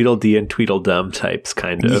 Like Tweedledee and Tweedledum types,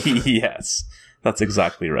 kind of. Yes, that's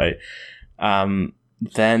exactly right.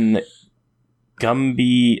 Then...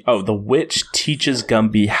 the witch teaches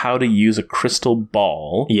Gumby how to use a crystal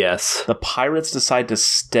ball. Yes. The pirates decide to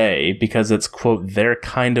stay because it's, quote, their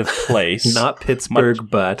kind of place. Not Pittsburgh,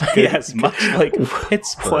 but... Yes, much like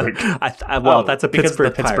Pittsburgh. That's a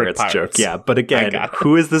Pittsburgh Pirates joke. Yeah, but again,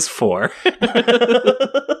 who is this for?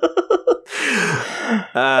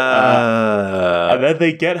 And then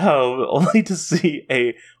they get home only to see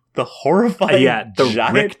the horrifying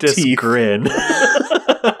giant rictus teeth grin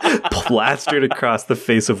plastered across the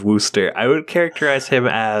face of Wooster. I would characterize him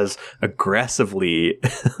as aggressively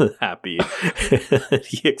happy.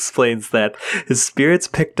 He explains that his spirits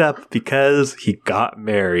picked up because he got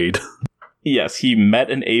married. Yes, he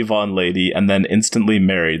met an Avon lady and then instantly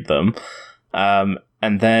married them.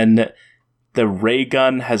 And then the ray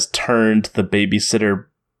gun has turned the babysitter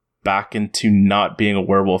back into not being a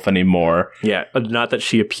werewolf anymore. Yeah, not that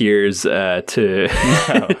she appears to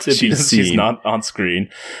No, to be seen. She's not on screen.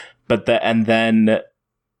 But and then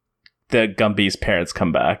the Gumby's parents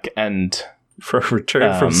come back and for a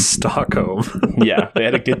return from Stockholm. Yeah, they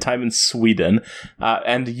had a good time in Sweden.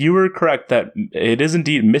 And you were correct that it is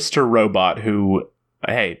indeed Mr. Robot who,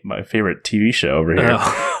 hey, my favorite TV show over here.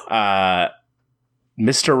 Oh.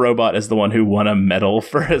 Mr. Robot is the one who won a medal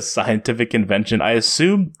for his scientific invention. I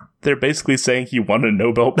assume they're basically saying he won a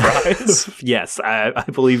Nobel Prize. Yes, I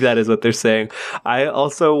believe that is what they're saying. I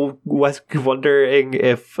also was wondering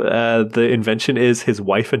if the invention is his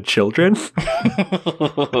wife and children.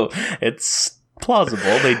 It's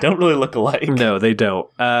plausible. They don't really look alike. No, they don't.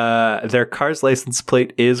 Their car's license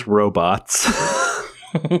plate is robots.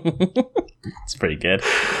 It's pretty good.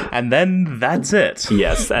 And then that's it.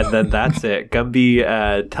 Yes, and then that's it. Gumby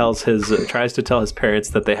tries to tell his parents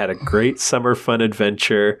that they had a great summer fun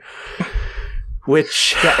adventure.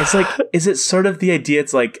 Which, yeah, it's like, is it sort of the idea?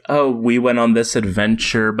 It's like, oh, we went on this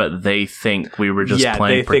adventure, but they think we were just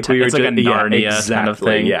playing pretend. It's like a Narnia kind of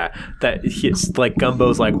thing. Yeah, that he's like,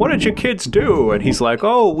 Gumbo's like, what did you kids do? And he's like,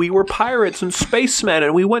 oh, we were pirates and spacemen,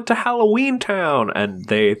 and we went to Halloween Town. And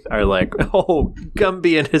they are like, oh,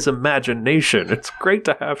 Gumby and his imagination. It's great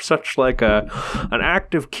to have such like an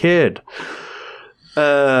active kid.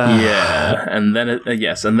 Yeah, and then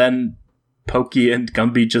and then Pokey and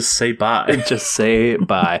Gumby just say bye. Just say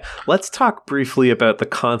bye. Let's talk briefly about the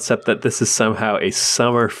concept that this is somehow a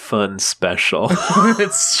summer fun special.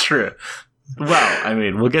 It's true. Well, I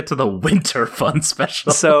mean, we'll get to the winter fun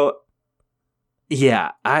special. So,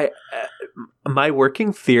 yeah, my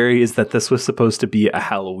working theory is that this was supposed to be a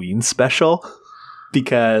Halloween special.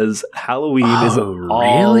 Because Halloween is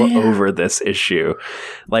all over this issue.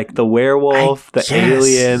 Like the werewolf, the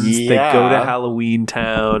aliens, they go to Halloween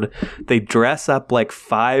Town, they dress up like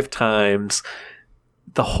 5 times.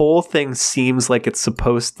 The whole thing seems like it's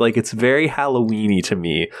it's very Halloween-y to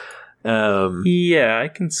me. Yeah, I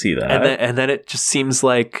can see that. And then it just seems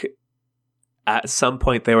like at some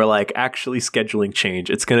point they were like, actually scheduling change.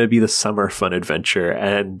 It's going to be the summer fun adventure.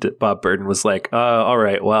 And Bob Burden was like, all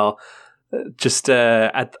right, well, just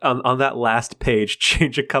on that last page,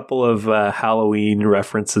 change a couple of Halloween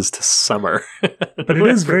references to summer. But it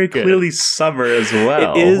is very clearly summer as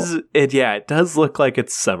well. It does look like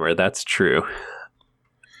it's summer. That's true.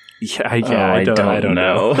 I don't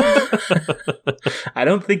know. I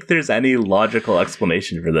don't think there's any logical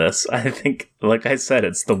explanation for this. I think, like I said,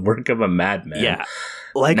 it's the work of a madman. Yeah.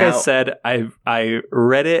 Like I said, I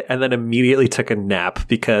read it and then immediately took a nap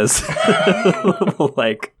because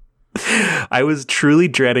like I was truly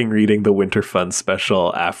dreading reading the Winter Fun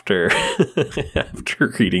special after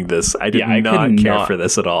reading this. I did not care for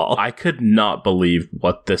this at all. I could not believe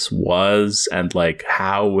what this was and like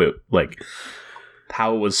how it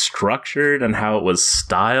was structured and how it was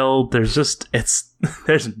styled.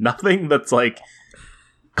 There's nothing that's like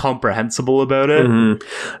comprehensible about it.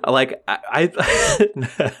 Mm-hmm. Like I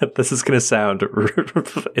this is gonna sound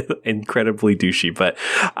incredibly douchey, but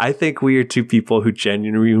I think we are two people who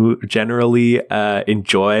generally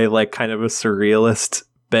enjoy like kind of a surrealist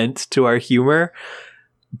bent to our humor.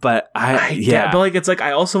 But but like it's like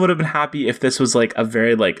I also would have been happy if this was like a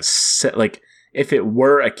very like if it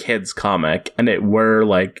were a kid's comic and it were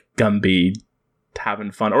like Gumby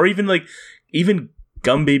having fun, or even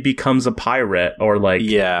Gumby becomes a pirate, or like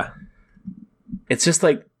it's just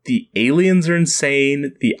like the aliens are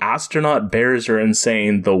insane, the astronaut bears are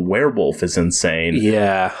insane, the werewolf is insane,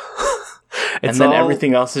 and then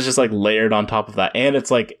everything else is just like layered on top of that, and it's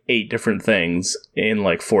like 8 different things in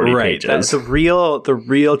like 40 pages. That's the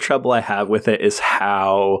real trouble I have with it is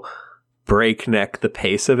how breakneck the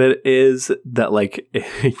pace of it is, that like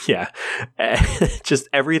just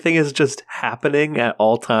everything is just happening at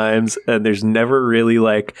all times, and there's never really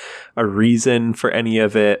like a reason for any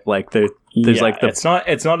of it. Like there's like it's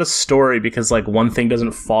not a story because like one thing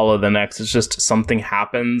doesn't follow the next. It's just something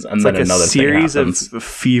happens and then like another series thing happens. Of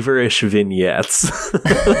feverish vignettes.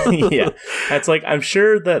 Yeah, it's like I'm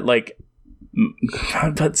sure that like,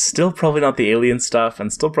 but still probably not the alien stuff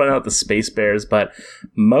and still probably not the space bears, but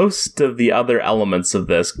most of the other elements of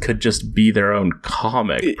this could just be their own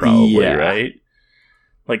comic, probably, right?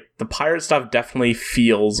 Like the pirate stuff definitely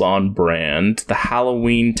feels on brand. The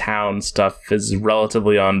Halloween Town stuff is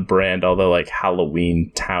relatively on brand, although like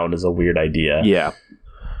Halloween Town is a weird idea.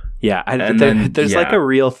 There's like a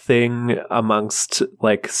real thing amongst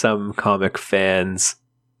like some comic fans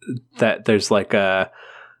that there's like a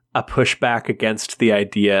a pushback against the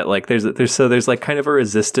idea. Like there's like kind of a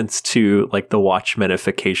resistance to like the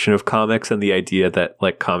Watchmenification of comics and the idea that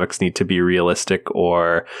like comics need to be realistic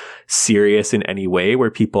or serious in any way,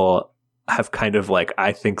 where people have kind of like,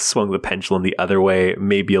 I think, swung the pendulum the other way,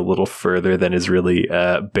 maybe a little further than is really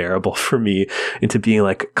bearable for me, into being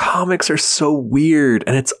like, comics are so weird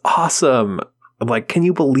and it's awesome. I'm like, can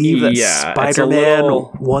you believe that Spider-Man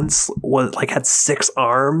once was like had 6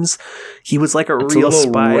 arms? He was like a real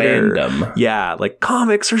spider. Random. Yeah, like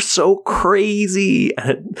comics are so crazy.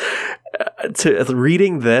 And to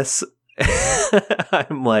reading this,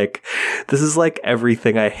 I'm like, this is like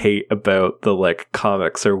everything I hate about the like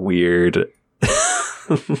comics are weird,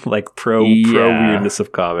 like pro weirdness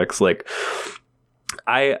of comics. Like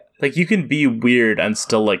you can be weird and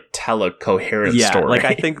still like tell a coherent story. Like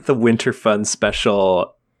I think the Winter Fun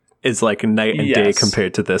special is like night and day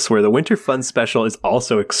compared to this, where the Winter Fun special is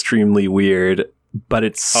also extremely weird, but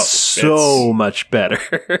it's much better.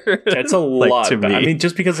 It's a lot to me. I mean,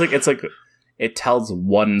 just because like it's like it tells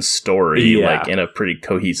one story like in a pretty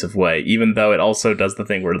cohesive way, even though it also does the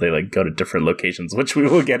thing where they like go to different locations, which we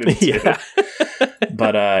will get into.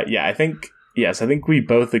 But I think we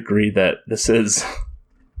both agree that this is.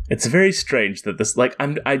 It's very strange that this, like,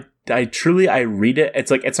 I truly read it.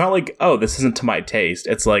 It's like, it's not like, oh, this isn't to my taste.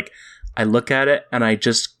 It's like, I look at it and I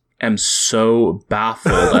just am so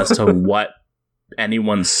baffled as to what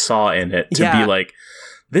anyone saw in it to be like,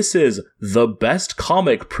 this is the best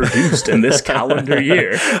comic produced in this calendar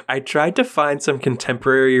year. I tried to find some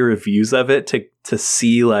contemporary reviews of it to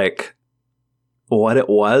see, like, what it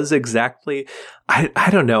was exactly. I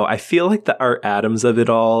don't know. I feel like the Art Adams of it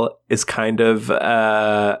all is kind of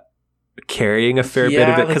carrying a fair bit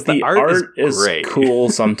of it, because like the art is great. Cool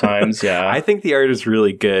sometimes. Yeah, I think the art is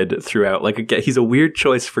really good throughout. Like, again, he's a weird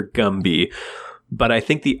choice for Gumby, but I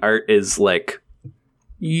think the art is like,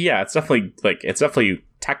 it's definitely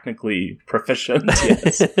technically proficient.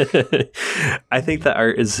 Yes. I think the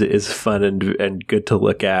art is fun and good to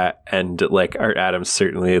look at, and like Art Adams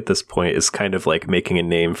certainly at this point is kind of like making a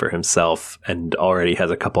name for himself and already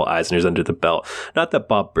has a couple Eisners under the belt. Not that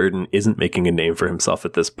Bob Burden isn't making a name for himself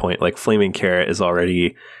at this point. Like Flaming Carrot is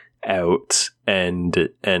already out, and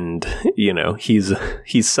you know, he's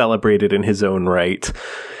celebrated in his own right.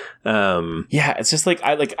 It's just like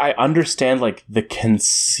I understand like the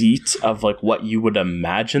conceit of like what you would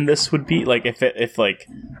imagine this would be like if like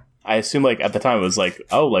I assume like at the time it was like,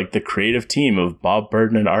 oh, like the creative team of Bob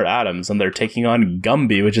Burden and Art Adams, and they're taking on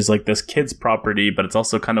Gumby, which is like this kid's property, but it's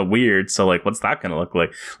also kind of weird, so like what's that gonna look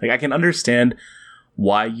like? Like I can understand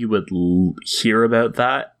why you would hear about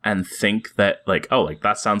that and think that like, oh, like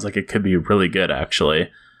that sounds like it could be really good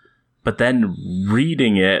actually, but then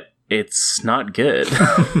reading it, it's not good.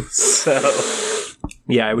 So,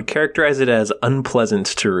 yeah, I would characterize it as unpleasant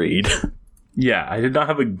to read. Yeah, I did not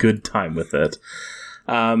have a good time with it.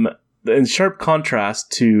 In sharp contrast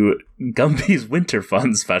to Gumby's Winter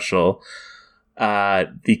Fun special,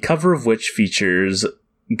 the cover of which features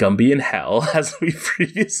Gumby in hell, as we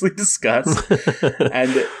previously discussed,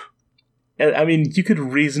 and I mean, you could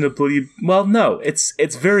reasonably... Well, no, it's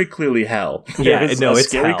very clearly hell. It's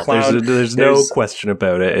scary hell. Clown. There's no question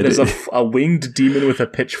about it. There's a winged demon with a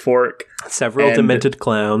pitchfork. Several demented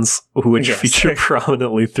clowns, which feature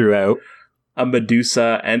prominently throughout. A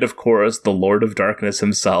Medusa, and of course, the Lord of Darkness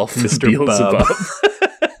himself, Mr. Beelzebub.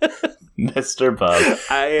 Mr. Bub.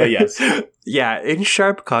 Yes. Yeah, in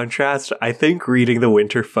sharp contrast, I think reading the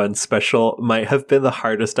Winter Fun special might have been the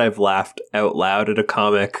hardest I've laughed out loud at a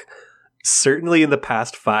comic, certainly in the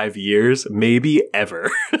past 5 years, maybe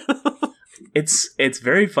ever. It's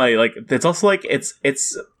very funny. Like, it's also like, it's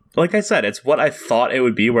like I said, it's what I thought it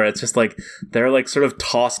would be, where it's just like, they're like sort of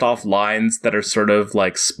tossed off lines that are sort of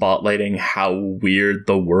like spotlighting how weird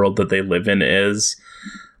the world that they live in is.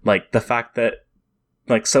 Like the fact that,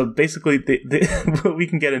 like, so basically we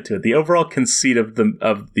can get into it. The overall conceit of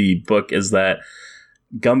the book is that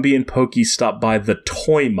Gumby and Pokey stop by the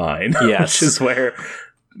toy mine, which is where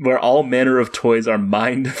all manner of toys are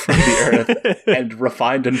mined from the earth and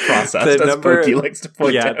refined and processed, as Pokey likes to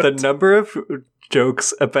point out. Yeah, the number of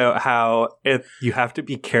jokes about how you have to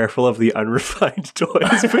be careful of the unrefined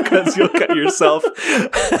toys because you'll cut yourself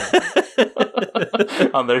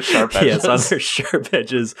on their sharp edges. Yes, on their sharp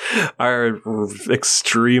edges are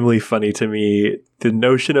extremely funny to me. The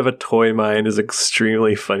notion of a toy mine is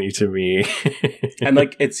extremely funny to me. And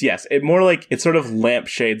like, it sort of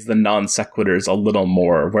lampshades the non sequiturs a little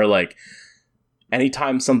more, where like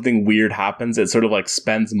anytime something weird happens, it sort of like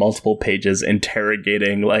spends multiple pages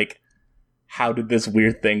interrogating like, how did this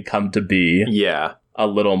weird thing come to be? Yeah. A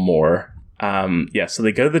little more. So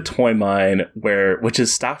they go to the toy mine which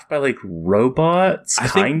is staffed by like robots. I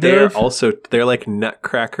think they're like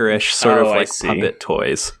Nutcracker-ish sort of like puppet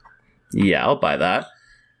toys. Yeah, I'll buy that.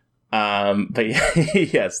 But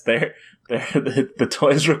yes, the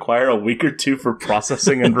toys require a week or two for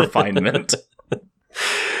processing and refinement.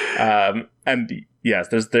 And yes,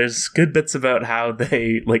 there's good bits about how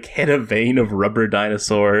they like hit a vein of rubber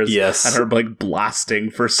dinosaurs. Yes, and are like blasting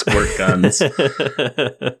for squirt guns.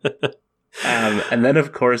 And then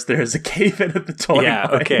of course there's a cave-in at the toy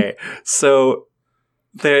mine. Okay. So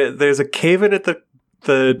there's a cave-in at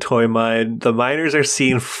the toy mine. The miners are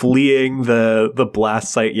seen fleeing the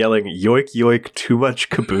blast site, yelling "Yoik yoik! Too much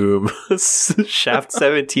kaboom!" Shaft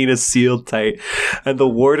 17 is sealed tight, and the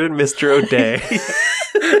warden, Mr. O'Day.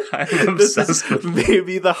 I'm obsessed with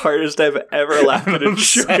maybe the hardest I've ever laughed at a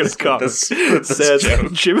joke in a comic. Says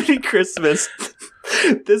Jiminy Christmas.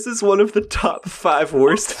 This is one of the top 5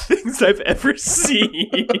 worst things I've ever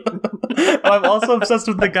seen. I'm also obsessed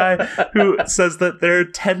with the guy who says that there are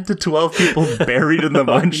 10 to 12 people buried in the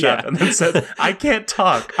mine shaft and then says, "I can't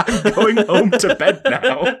talk. I'm going home to bed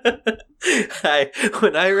now."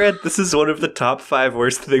 When I read this is one of the top 5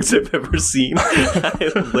 worst things I've ever seen,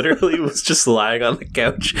 I literally was just lying on the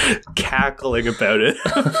couch cackling about it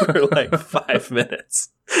for like 5 minutes.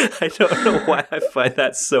 I don't know why I find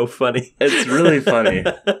that so funny. It's really funny.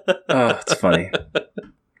 Oh, it's funny.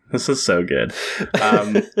 This is so good.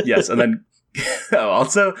 Yes, and then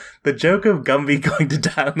also the joke of Gumby going to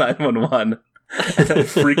dial 911 and then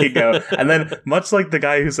freaking out. And then, much like the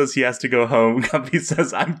guy who says he has to go home, Gumby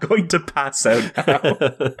says, "I'm going to pass out now."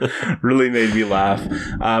 Really made me laugh.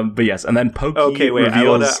 But yes, and then Pokey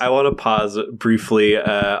reveals... I want to pause briefly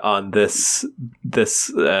on this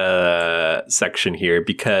section here,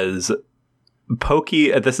 because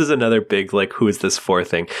Pokey, this is another big, like, who is this for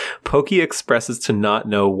thing. Pokey expresses to not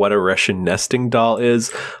know what a Russian nesting doll is,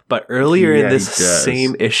 but earlier in this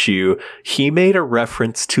same issue, he made a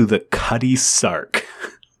reference to the Cutty Sark.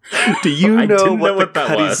 Do you know what the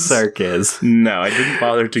Cutty Sark is? No, I didn't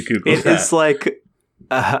bother to Google it. It is like...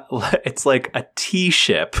 it's like a tea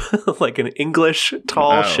ship, like an English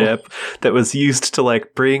tall ship that was used to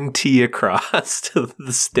like bring tea across to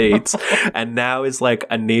the States, and now is like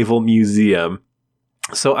a naval museum.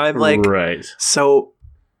 So I'm like, right. So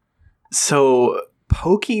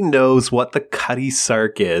Pokey knows what the Cutty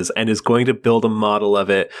Sark is and is going to build a model of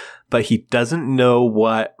it, but he doesn't know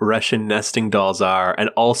what Russian nesting dolls are, and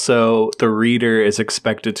also the reader is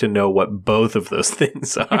expected to know what both of those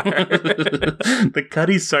things are. The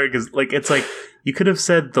Cutty Sark is like, it's like, you could have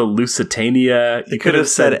said the Lusitania, you could have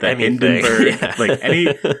said the anything. Hindenburg, like any,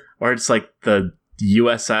 or it's like the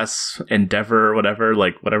USS Endeavour or whatever,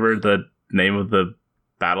 like whatever the name of the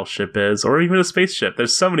battleship is, or even a spaceship.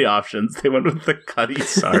 There's so many options. They went with the Cutty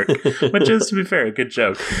Sark, which is, to be fair, a good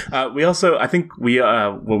joke. We also, I think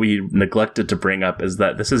what we neglected to bring up is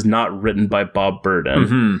that this is not written by Bob Burden.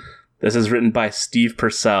 Mm-hmm. This is written by Steve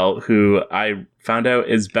Purcell, who I found out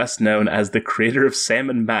is best known as the creator of Sam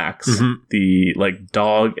and Max, the like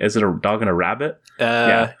dog. Is it a dog and a rabbit?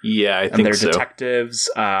 I think so. And they're detectives.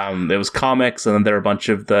 It was comics, and then there were a bunch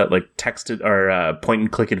of the like texted or point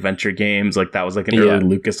and click adventure games. Like that was like an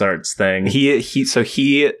early LucasArts thing.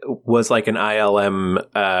 He was like an ILM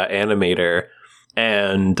animator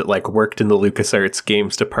and like worked in the LucasArts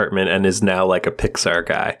games department and is now like a Pixar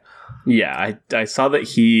guy. Yeah, I saw that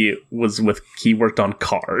he worked on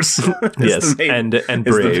Cars. Yes, and Brave.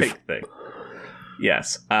 The big thing.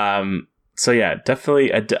 Yes. So yeah, definitely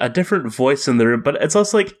a different voice in the room, but it's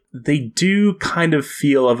also like they do kind of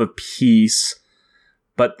feel of a piece,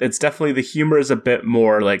 but it's definitely, the humor is a bit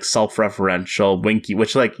more like self-referential, winky,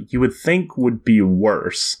 which like you would think would be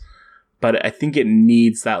worse. But I think it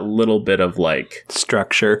needs that little bit of like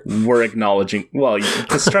structure. We're acknowledging, well,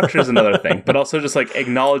 the structure is another thing, but also just like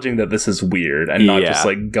acknowledging that this is weird and not just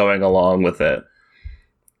like going along with it.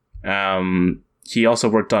 He also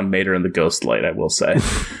worked on Mater and the Ghostlight, I will say.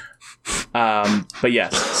 But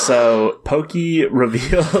yes, so Pokey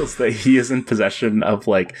reveals that he is in possession of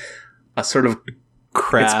like a sort of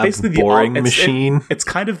crab boring machine. It's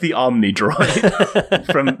kind of the Omni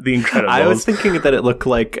droid from The Incredibles. I was thinking that it looked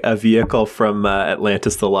like a vehicle from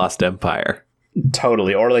Atlantis: The Lost Empire.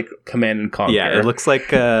 Totally, or like Command and Conquer. Yeah, it looks like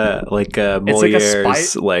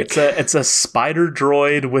Moliere's it's a spider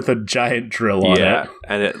droid with a giant drill on it. Yeah,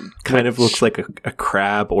 and it kind of looks like a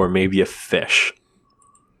crab or maybe a fish.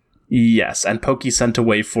 Yes, and Pokey sent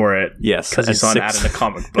away for it. Yes, because he saw an ad in a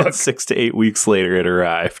comic book. 6 to 8 weeks later, it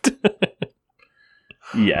arrived.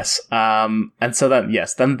 Yes. And so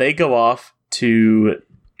then they go off to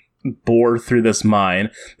bore through this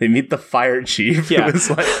mine. They meet the fire chief. Yeah. It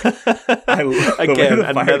was like, again,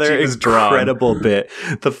 another incredible bit.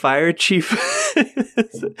 The fire chief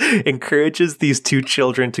encourages these two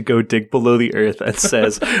children to go dig below the earth and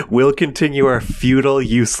says, "We'll continue our futile,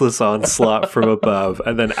 useless onslaught from above."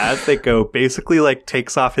 And then as they go, basically like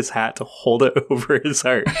takes off his hat to hold it over his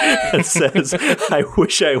heart and says, "I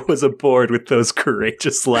wish I was aboard with those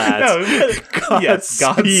courageous lads." No,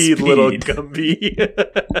 Godspeed, little Gumby.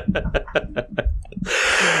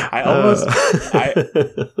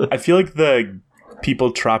 I feel like the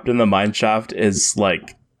people trapped in the mine shaft is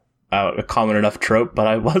like a common enough trope, but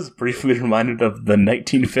I was briefly reminded of the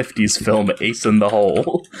 1950s film Ace in the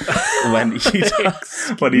Hole when he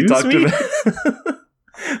talked about.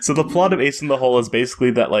 So the plot of Ace in the Hole is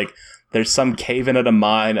basically that like there's some cave in at a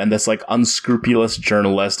mine, and this like unscrupulous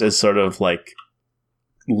journalist is sort of like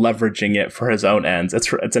leveraging it for his own ends.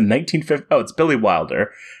 It's a 1950. Oh, it's Billy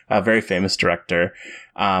Wilder, a very famous director.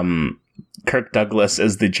 Kirk Douglas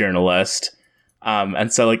is the journalist,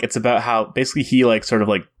 and so like it's about how basically he like sort of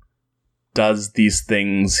like does these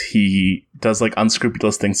things. He does like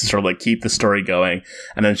unscrupulous things to sort of like keep the story going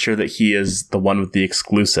and ensure that he is the one with the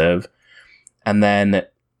exclusive. And then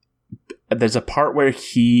there's a part where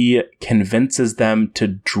he convinces them to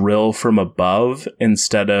drill from above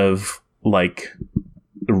instead of like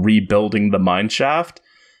rebuilding the mine shaft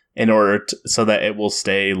in order so that it will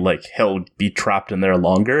stay like he'll be trapped in there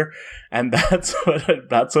longer. And that's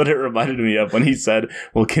what it reminded me of when he said,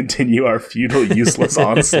 "We'll continue our futile, useless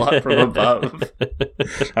onslaught from above."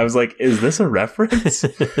 I was like, is this a reference?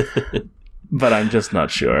 But I'm just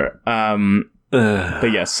not sure.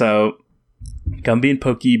 But yeah, so Gumby and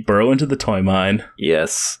Pokey burrow into the toy mine.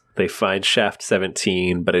 Yes, they find Shaft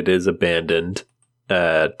 17, but it is abandoned.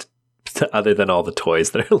 Other than all the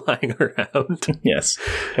toys that are lying around. Yes.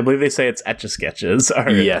 I believe they say it's Etch-a-Sketches.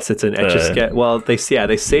 Yes, it's an Etch-a-Sketch. Well, they say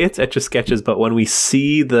it's Etch-a-Sketches, but when we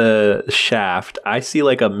see the shaft, I see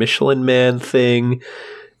like a Michelin Man thing,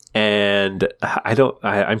 and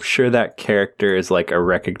I'm sure that character is like a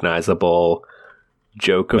recognizable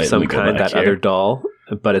joke of some kind, that other doll,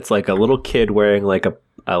 but it's like a little kid wearing like a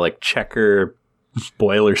like checker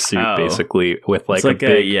boiler suit, basically, with like a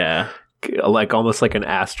big... like almost like an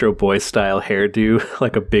Astro Boy style hairdo,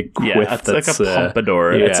 like a big quiff. Yeah, it's like a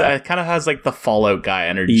pompadour. Yeah. It kind of has like the Fallout guy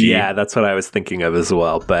energy. Yeah, that's what I was thinking of as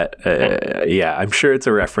well. But yeah, I'm sure it's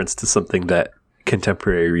a reference to something that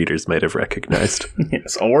contemporary readers might have recognized.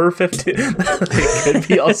 Yes, or 50. It could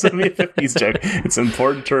be also be a 50s joke. It's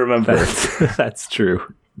important to remember. That's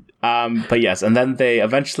true. But yes, and then they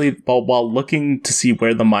eventually, while looking to see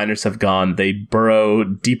where the miners have gone, they burrow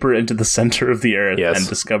deeper into the center of the earth and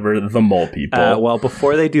discover the mole people. Well,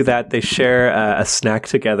 before they do that, they share a snack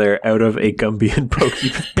together out of a Gumby and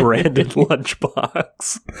Pokey branded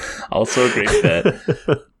lunchbox. Also a great bit.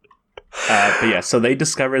 But yeah, so they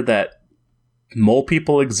discover that mole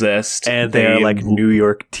people exist, and they are like New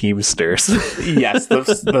York Teamsters. Yes,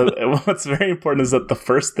 what's very important is that the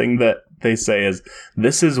first thing that they say is,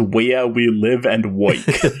 "This is where we live and work."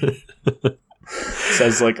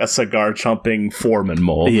 Says like a cigar chomping foreman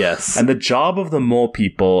mole. Yes, and the job of the mole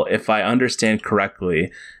people, if I understand correctly,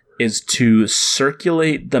 is to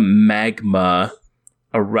circulate the magma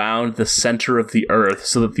around the center of the earth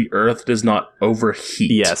so that the earth does not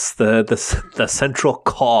overheat. Yes, the central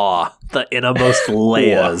core, the innermost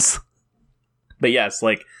layers. But yes,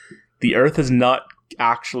 like the earth is not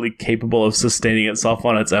actually capable of sustaining itself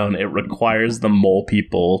on its own. It requires the mole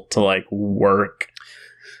people to like work.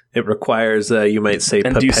 It requires, you might say,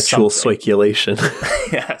 perpetual circulation.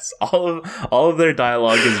 Yes, all of their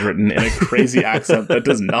dialogue is written in a crazy accent that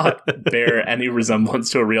does not bear any resemblance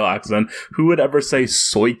to a real accent. Who would ever say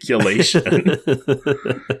circulation?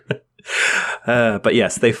 But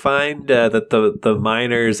yes, they find that the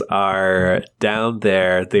miners are down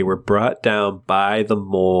there. They were brought down by the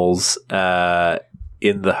moles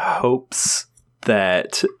in the hopes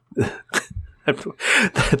that...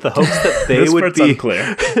 the hopes that they this would be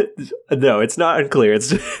unclear. No, it's not unclear. It's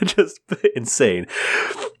just insane.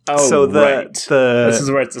 Oh, so right. This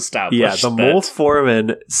is where it's established. Yeah, the mole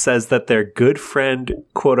foreman says that their good friend,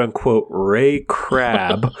 quote unquote, Ray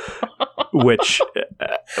Crab, which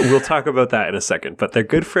we'll talk about that in a second. But their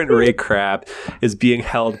good friend Ray Crab is being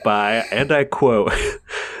held by, and I quote,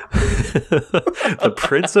 the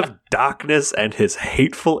Prince of Darkness and his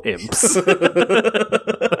hateful imps.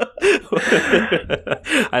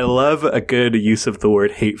 I love a good use of the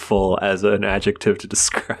word hateful as an adjective to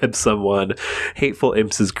describe someone. Hateful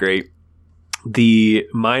imps is great. the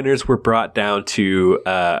miners were brought down to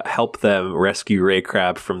help them rescue Ray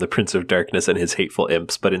Crab from the Prince of Darkness and his hateful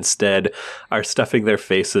imps, but instead are stuffing their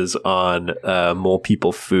faces on mole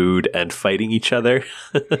people food and fighting each other.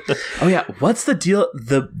 Oh yeah, what's the deal?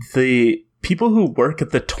 The people who work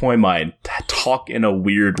at the toy mine talk in a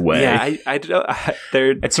weird way. Yeah, I don't know.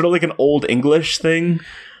 It's sort of like an old English thing.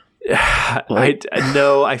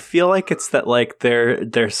 I feel like it's that like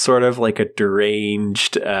they're sort of like a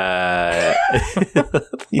deranged like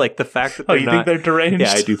the fact that you think they're deranged?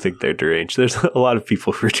 Yeah, I do think they're deranged. There's a lot of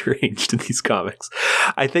people who are deranged in these comics.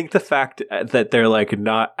 I think the fact that they're like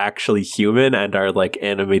not actually human and are like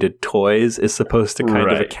animated toys is supposed to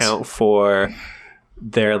kind of account for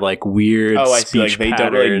their like weird speech they patterns.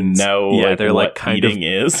 Don't really know they're what like kind eating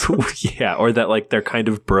of is. Yeah, or that like they're kind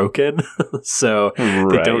of broken. So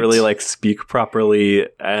they don't really like speak properly,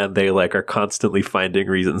 and they like are constantly finding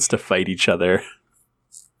reasons to fight each other.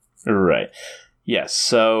 Right. Yes,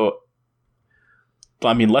 so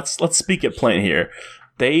I mean let's speak it plain here.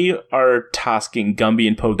 They are tasking Gumby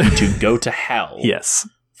and Pokey to go to hell. Yes.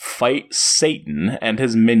 Fight Satan and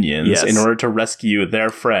his minions in order to rescue their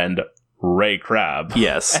friend Ray Crab.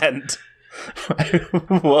 Yes. And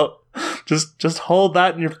well, just hold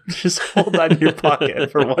that in your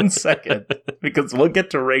pocket for 1 second, because we'll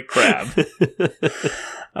get to Ray Crab.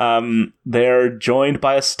 They're joined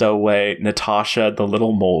by a stowaway, Natasha, the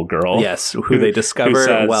little mole girl. Yes, who they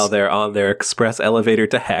discover while they're on their express elevator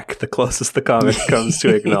to heck, the closest the comic comes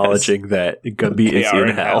to acknowledging that Gumby is in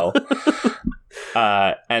hell.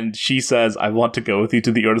 And she says, I want to go with you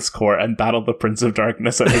to the Earth's core and battle the Prince of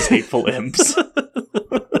Darkness and his hateful imps.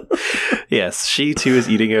 Yes, she too is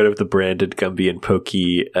eating out of the branded Gumby and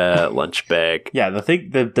Pokey lunch bag. Yeah,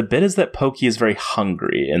 the bit is that Pokey is very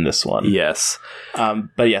hungry in this one. Yes.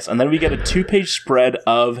 But yes, and then we get a 2-page spread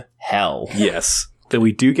of hell. Yes. Then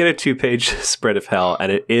we do get a 2-page spread of hell, and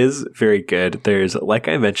it is very good. There's, like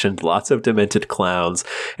I mentioned, lots of demented clowns.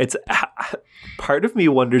 It's part of me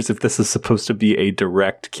wonders if this is supposed to be a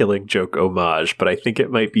direct Killing Joke homage, but I think it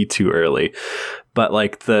might be too early. But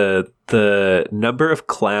like the number of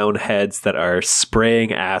clown heads that are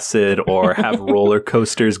spraying acid or have roller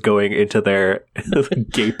coasters going into their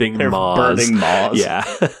gaping maws, burning maws. Yeah,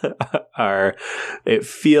 it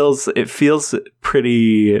feels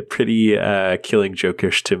pretty Killing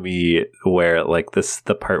Jokish to me. Where like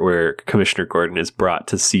the part where Commissioner Gordon is brought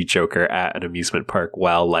to see Joker at an amusement park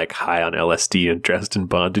while like high on LSD and dressed in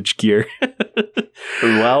bondage gear.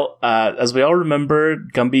 Well, as we all remember,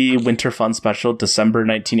 Gumby Winter Fun Special, December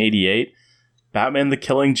 1988. Batman the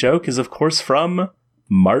Killing Joke is, of course, from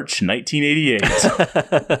March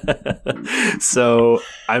 1988. So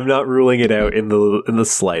I'm not ruling it out in the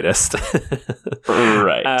slightest.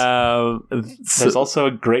 Right. There's also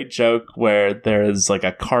a great joke where there is like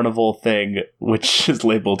a carnival thing which is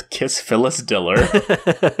labeled Kiss Phyllis Diller.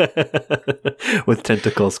 With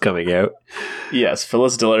tentacles coming out. Yes,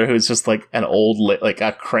 Phyllis Diller, who's just like an like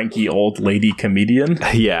a cranky old lady comedian.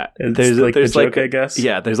 Yeah. There's the joke, I guess.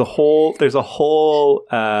 Yeah, there's a whole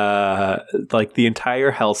like the entire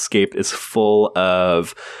hellscape is full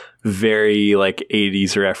of very like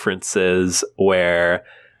 80s references where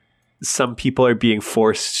some people are being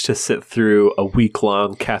forced to sit through a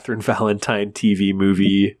week-long Catherine Valentine TV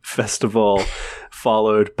movie festival,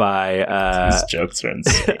 followed by these jokes are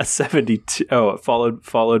insane. A 72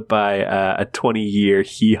 followed by a 20-year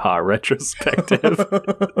hee-haw retrospective.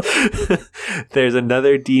 There's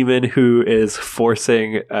another demon who is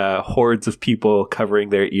forcing hordes of people covering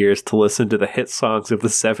their ears to listen to the hit songs of the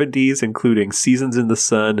 70s, including Seasons in the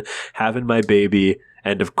Sun, Havin' My Baby,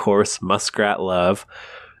 and of course Muskrat Love.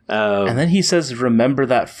 And then he says, remember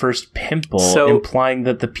that first pimple, implying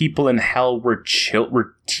that the people in hell were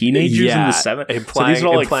teenagers in the 70s. So these are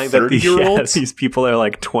all like 30-year-olds? These people are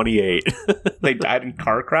like 28. They died in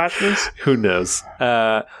car crashes? Who knows?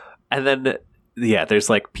 And then, there's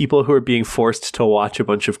like people who are being forced to watch a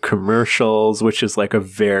bunch of commercials, which is like a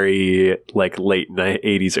very like late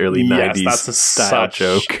 80s, early 90s that's a style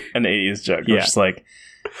joke. An 80s joke. Yeah. Just like,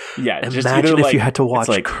 imagine if you had to watch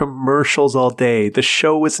like commercials all day. The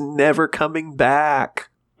show was never coming back.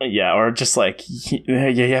 Yeah, or just like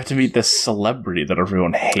you have to meet this celebrity that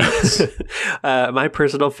everyone hates. My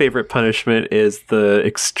personal favorite punishment is the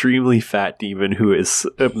extremely fat demon who is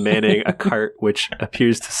manning a cart which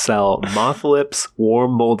appears to sell moth lips,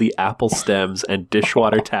 warm moldy apple stems, and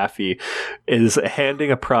dishwater taffy, is handing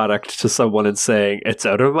a product to someone and saying, "It's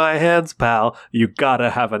out of my hands, pal. You gotta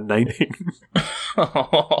have a 90."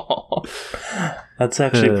 That's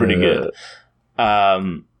actually pretty good.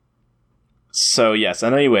 So yes,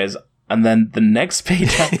 and anyways, And then the next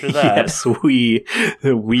page after that, yes, we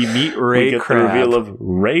meet Ray we get Crab. the reveal of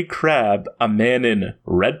Ray Crab, a man in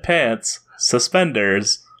red pants,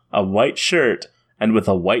 suspenders, a white shirt, and with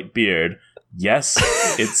a white beard. Yes,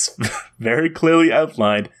 it's very clearly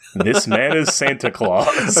outlined. This man is Santa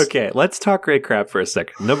Claus. Okay, let's talk Ray Crab for a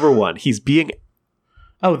second. Number one, he's being...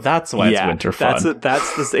 Oh, that's why it's winter fun.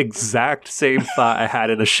 That's the exact same thought I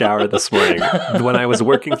had in a shower this morning when I was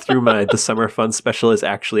working through the summer fun special is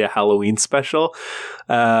actually a Halloween special,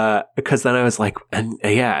 because then I was like,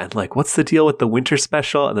 and like, what's the deal with the winter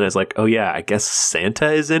special? And then I was like, oh yeah, I guess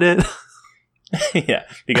Santa is in it. Yeah,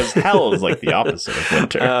 because hell is like the opposite of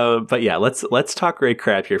winter. But yeah, let's talk Ray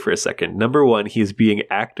Crab here for a second. Number one, he is being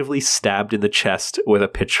actively stabbed in the chest with a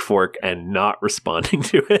pitchfork and not responding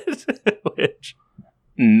to it, which.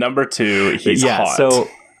 Number two, he's hot. So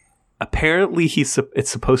apparently it's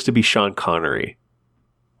supposed to be Sean Connery.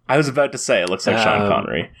 I was about to say it looks like Sean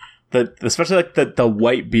Connery. Especially like the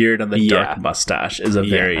white beard and the dark mustache is a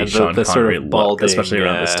very Sean Connery sort of balding, look, especially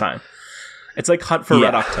around this time. It's like Hunt for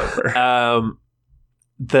Red October.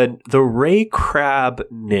 The Ray Crab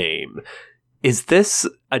name, is this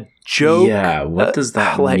a joke? Yeah, what does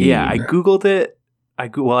that mean? Yeah, I googled it. I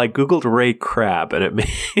googled Ray Crab, and it may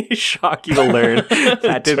shock you to learn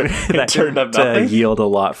that didn't yield a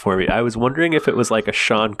lot for me. I was wondering if it was like a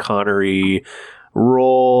Sean Connery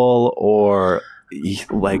role, or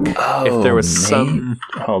like if there was some.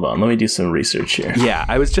 Hold on, let me do some research here. Yeah,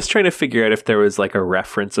 I was just trying to figure out if there was like a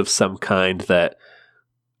reference of some kind that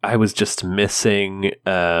I was just missing,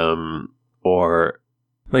 or.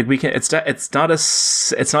 Like we can, it's not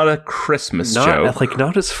a Christmas joke. Like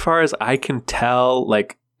not as far as I can tell.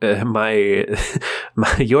 Like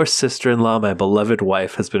your sister-in-law, my beloved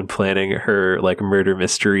wife, has been planning her like murder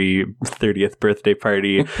mystery 30th birthday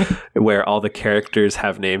party, where all the characters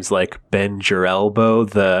have names like Ben Jarelbo,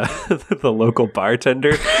 the local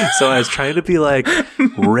bartender. So I was trying to be like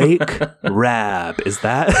Rake Rab. Is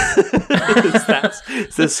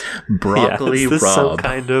this broccoli? Is this Rob. some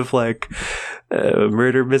kind of like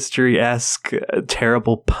murder mystery-esque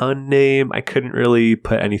terrible pun name? I couldn't really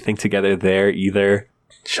put anything together there either.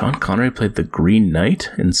 Sean Connery played the Green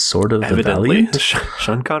Knight in Sword of the Valiant.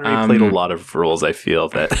 Sean Connery played a lot of roles, I feel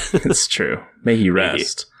that. It's true. May he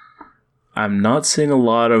rest. I'm not seeing a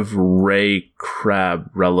lot of Ray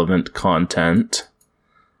Crab relevant content.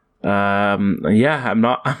 I'm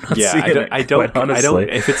not seeing it. I don't.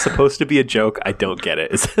 If it's supposed to be a joke, I don't get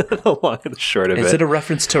it. Is the long and the short of it. Is it a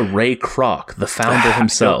reference to Ray Kroc, the founder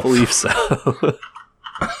himself? I don't believe so.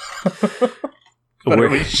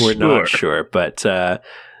 We're not sure, but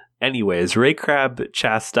anyways, Ray Crab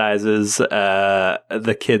chastises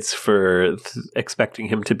the kids for expecting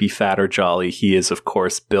him to be fat or jolly. He is, of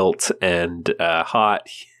course, built and hot.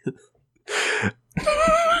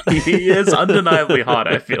 He is undeniably hot,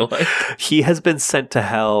 I feel like. He has been sent to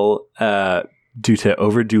hell due to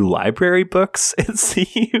overdue library books, it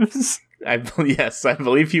seems. I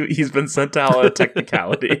believe he's been sent to hell on a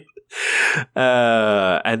technicality.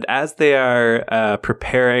 And as they are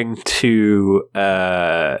preparing to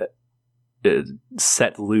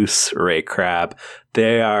set loose Ray Crab,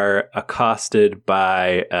 they are accosted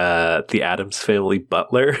by the Addams Family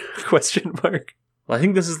butler? ? Well, I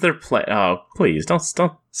think this is their plan. Oh, please don't.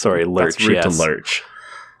 Sorry, Lurch. That's rude yes. to Lurch.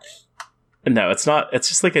 No, it's not. It's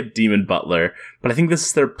just like a demon butler. But I think this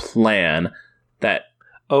is their plan that.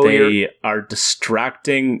 They are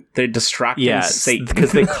distracting. They're distracting Satan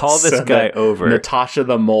because they call this guy over. Natasha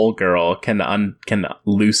the mole girl can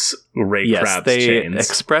loose Ray Crab's chains. They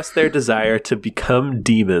express their desire to become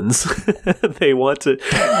demons. They want to.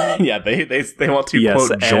 Yeah, they want to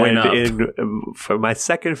quote join up. For my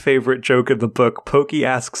second favorite joke in the book, Pokey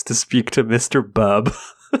asks to speak to Mr. Bub.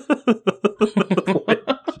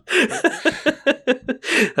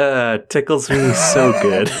 Tickles me so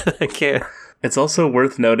good. I can't. It's also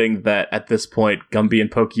worth noting that at this point, Gumby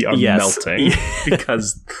and Pokey are melting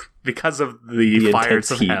because of the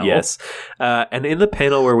fires of heat, hell. Yes, and in the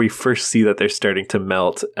panel where we first see that they're starting to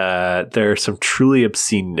melt, there are some truly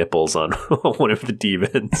obscene nipples on one of the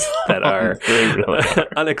demons that are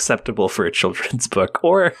unacceptable for a children's book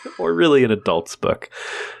or really an adult's book.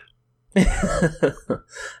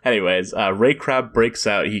 Anyways, Ray Crab breaks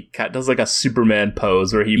out. He does like a Superman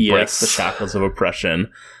pose where he breaks the shackles of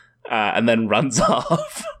oppression. And then runs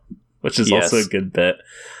off, which is also a good bit.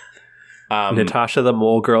 Natasha the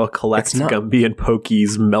mole girl collects Gumby and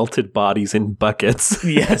Pokey's melted bodies in buckets.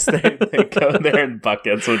 Yes, they go there in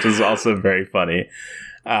buckets, which is also very funny.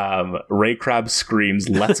 Ray Crab screams,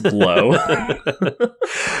 "Let's blow!"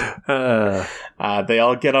 They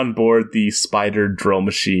all get on board the spider drill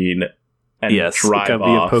machine, and drive Gumby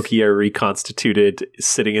off. and Pokey are reconstituted,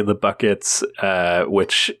 sitting in the buckets,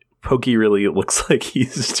 which Pokey really looks like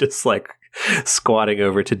he's just like squatting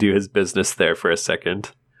over to do his business there for a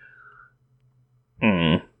second.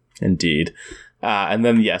 Indeed. And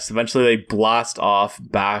then, yes, eventually they blast off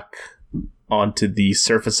back onto the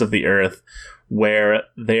surface of the Earth, where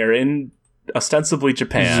they are in ostensibly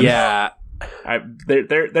Japan. Yeah.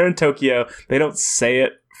 They're in Tokyo. They don't say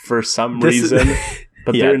it for some reason,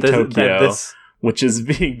 but they're in Tokyo, which is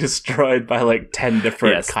being destroyed by like 10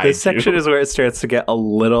 different kaiju. This section is where it starts to get a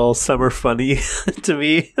little summer funny to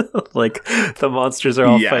me. Like the monsters are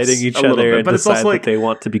all fighting each other and decide that they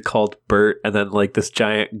want to be called Bert, and then like this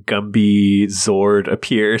giant Gumby Zord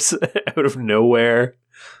appears out of nowhere.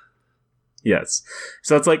 Yes.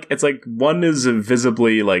 So it's like one is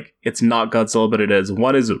visibly like it's not Godzilla, but it is.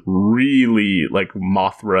 One is really like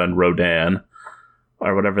Mothra and Rodan,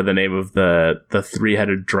 or whatever the name of the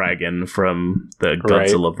 3-headed dragon from the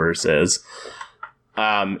Godzilla verse is.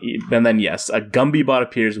 And then yes, a Gumby bot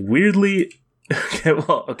appears weirdly.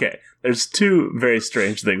 Okay. There's two very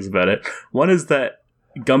strange things about it. One is that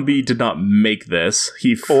Gumby did not make this.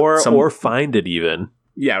 Or find it even.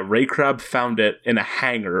 Yeah, Ray Crab found it in a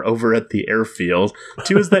hangar over at the airfield.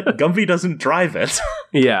 Two is that Gumby doesn't drive it.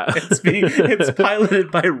 Yeah. It's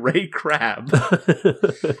piloted by Ray Crab.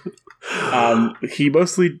 He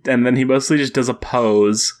mostly just does a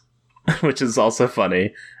pose, which is also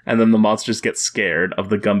funny. And then the monsters get scared of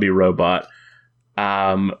the Gumby robot.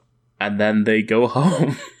 And then they go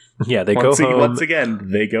home. Yeah, they go home. Once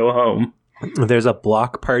again, they go home. There's a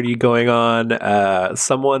block party going on.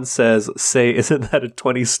 Someone say, isn't that a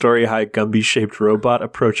 20-story high Gumby-shaped robot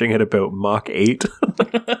approaching at about Mach 8?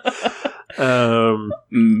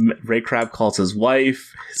 Ray Crab calls his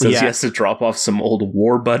wife, says he has to drop off some old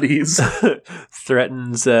war buddies.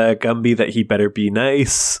 Threatens Gumby that he better be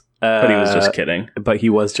nice. But he was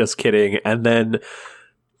just kidding. And then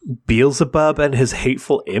Beelzebub and his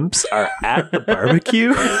hateful imps are at the barbecue.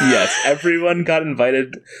 Yes, everyone got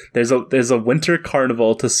invited. There's a winter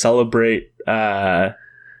carnival to celebrate the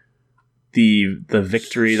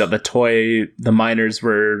victory that the miners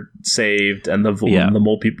were saved and the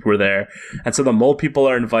mole people were there, and so the mole people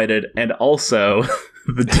are invited, and also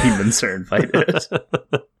the demons are invited.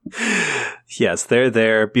 Yes, they're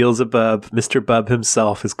there. Beelzebub, Mr. Bub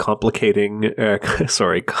himself, is complimenting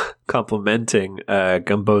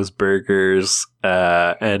Gumbo's burgers,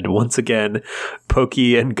 and once again,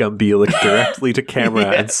 Pokey and Gumby look directly to camera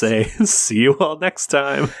and say, "See you all next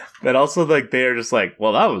time." But also, like, they are just like,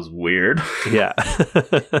 "Well, that was weird." Yeah.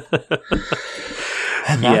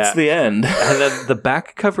 And that's the end. And then the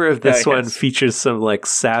back cover of this one features some like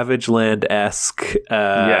Savage Land-esque,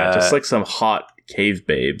 just like some hot cave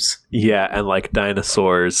babes. Yeah, and like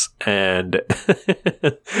dinosaurs, and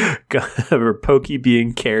Pokey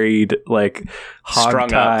being carried like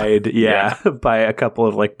hog-tied, by a couple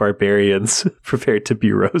of like barbarians prepared to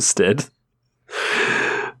be roasted.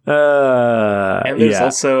 And there's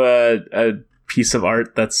also a piece of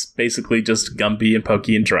art that's basically just Gumby and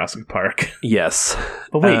Pokey in Jurassic Park. Yes.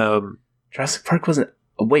 But wait, Jurassic Park wasn't...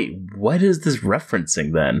 Wait, what is this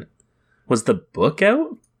referencing then? Was the book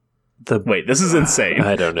out? Wait, this is insane.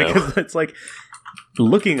 I don't know. Because it's like,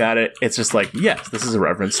 looking at it, it's just like, yes, this is a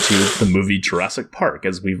reference to the movie Jurassic Park,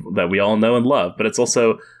 that we all know and love. But it's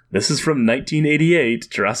also, this is from 1988.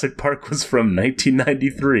 Jurassic Park was from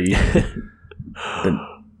 1993. The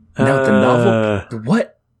novel...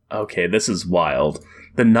 What? Okay, this is wild.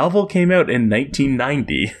 The novel came out in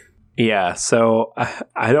 1990. Yeah, so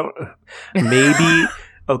I don't... Maybe...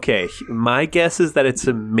 Okay, my guess is that it's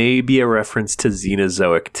maybe a reference to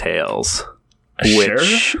Xenozoic Tales,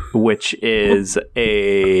 which is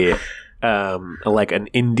a like an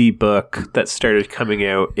indie book that started coming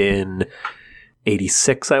out in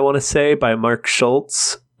 86, I want to say, by Mark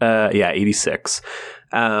Schultz. 86.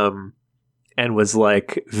 And was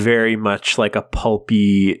like very much like a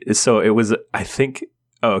pulpy. So it was, I think.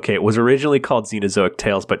 Oh, okay. It was originally called Xenozoic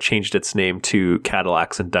Tales, but changed its name to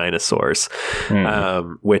Cadillacs and Dinosaurs,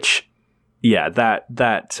 which,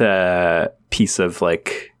 that piece of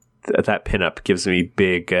like that pinup gives me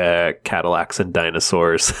big Cadillacs and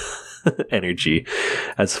Dinosaurs energy,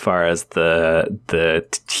 as far as the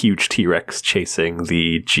huge T-Rex chasing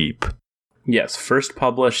the Jeep. Yes, first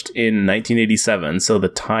published in 1987, so the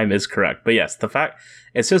time is correct. But yes, the fact,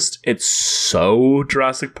 it's so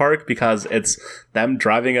Jurassic Park because it's them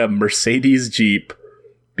driving a Mercedes Jeep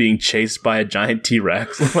being chased by a giant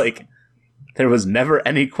T-Rex. Like, there was never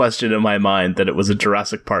any question in my mind that it was a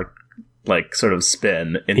Jurassic Park, like, sort of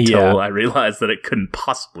spin until I realized that it couldn't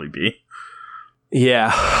possibly be.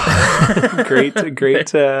 Yeah. great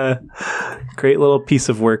little piece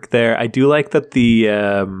of work there. I do like that the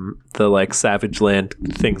like Savage Land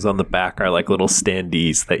things on the back are like little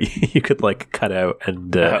standees that you could like cut out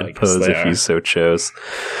and pose if you so chose.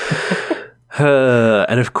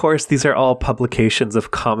 And of course, these are all publications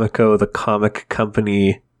of Comico, the comic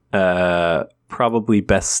company, probably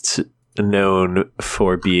best known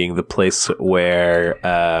for being the place where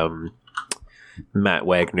Matt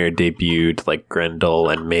Wagner debuted like Grendel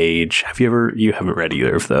and Mage. You haven't read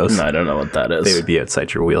either of those? No, I don't know what that is. They would be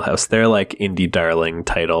outside your wheelhouse. They're like indie darling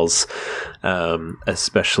titles,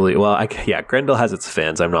 especially. Well, Grendel has its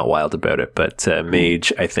fans. I'm not wild about it, but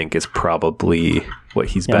Mage, I think, is probably what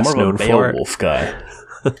he's best known for. Beowulf guy.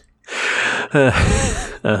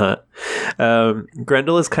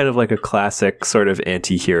 Grendel is kind of like a classic sort of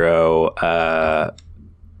anti-hero,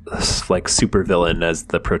 like supervillain as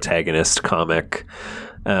the protagonist comic,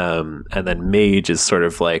 and then Mage is sort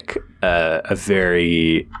of like a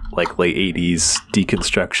very like late 80s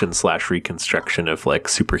deconstruction / reconstruction of like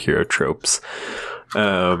superhero tropes.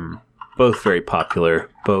 Both very popular,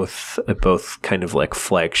 both kind of like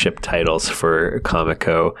flagship titles for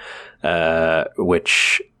Comico,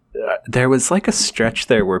 which there was like a stretch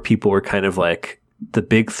there where people were kind of like the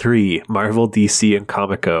big three, Marvel, DC, and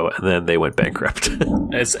Comico, and then they went bankrupt.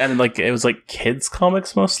 It was like kids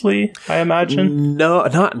comics mostly, I imagine. No,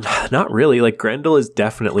 not really. Like Grendel is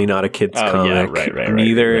definitely not a kids comic. Yeah, right.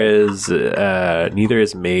 Neither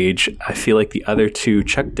is Mage. I feel like the other two,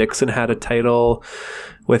 Chuck Dixon had a title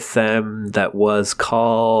with them that was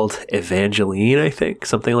called Evangeline, I think,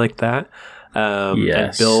 something like that.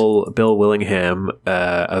 Yes. And Bill Willingham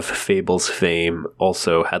of Fables fame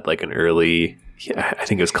also had like an early, I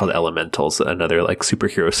think it was called Elementals, another like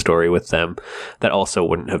superhero story with them that also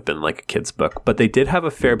wouldn't have been like a kid's book, but they did have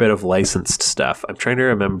a fair bit of licensed stuff. I'm trying to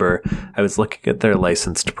remember. I was looking at their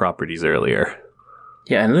licensed properties earlier.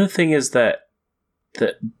 Yeah, another thing is that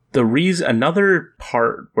the reason, another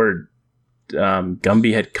part where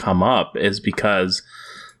Gumby had come up is because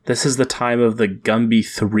this is the time of the Gumby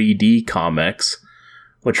 3D comics,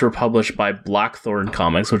 which were published by Blackthorn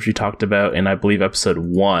Comics, which we talked about in, I believe, episode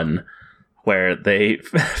 1, where they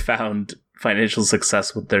found financial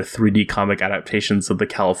success with their 3D comic adaptations of the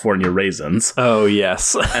California Raisins. Oh,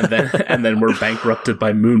 yes. and then were bankrupted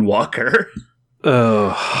by Moonwalker.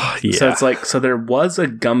 Oh, yeah. So it's like, so there was a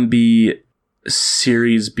Gumby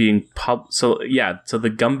series being so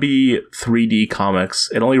the Gumby 3D comics,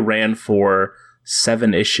 it only ran for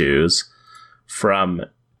 7 issues from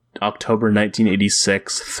October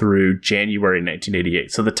 1986 through January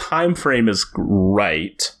 1988. So the time frame is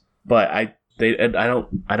right, but I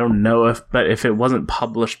don't know if it wasn't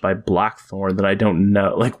published by Blackthorn, then I don't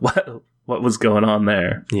know like what was going on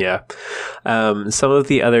there. Yeah. Some of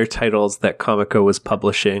the other titles that Comico was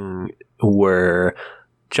publishing were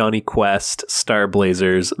Johnny Quest, Star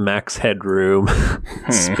Blazers, Max Headroom,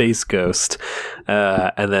 Space Ghost,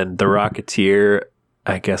 and then The Rocketeer,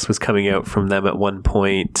 I guess, was coming out from them at one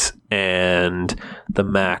point, and The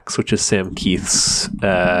Max, which is Sam Keith's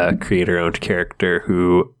creator-owned character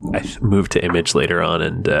who moved to Image later on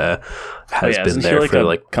and has been there for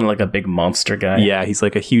like kind of like a big monster guy. Yeah, he's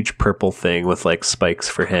like a huge purple thing with like spikes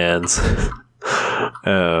for hands.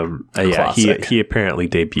 He apparently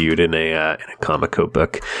debuted in a Comico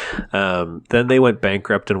book. Then they went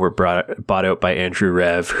bankrupt and were bought out by Andrew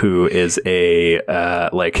Rev, who is a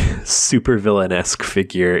like super villain-esque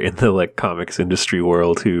figure in the like comics industry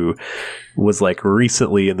world, who was like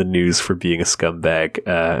recently in the news for being a scumbag,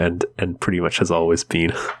 and pretty much has always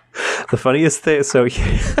been. The funniest thing, so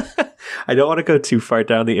I don't want to go too far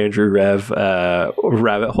down the Andrew Rev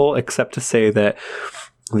rabbit hole, except to say that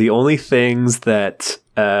the only things that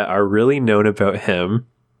are really known about him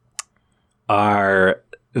are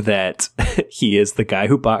that he is the guy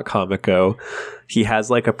who bought Comico. He has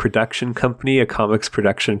like a production company, a comics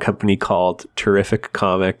production company called Terrific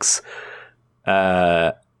Comics.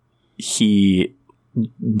 He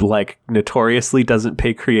like notoriously doesn't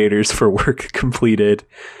pay creators for work completed.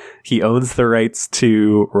 He owns the rights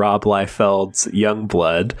to Rob Liefeld's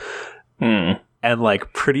Youngblood. And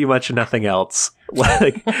like pretty much nothing else.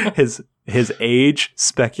 Like his age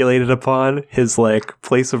speculated upon, his like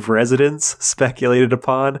place of residence speculated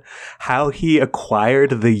upon, how he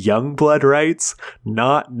acquired the Youngblood rights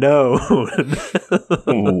not known.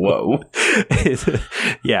 Whoa.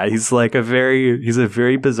 Yeah, he's a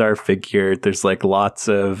very bizarre figure. There's like lots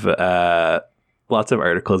of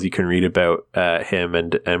articles you can read about him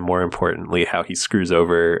and more importantly how he screws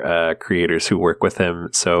over creators who work with him.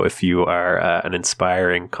 So if you are an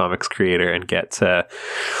inspiring comics creator and get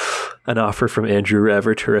an offer from Andrew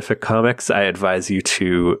Rever, Terrific Comics. I advise you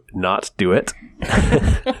to not do it.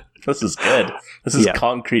 This is good. This is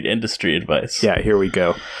concrete industry advice. Yeah, here we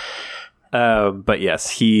go. But yes,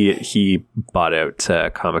 he bought out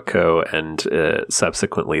Comico, and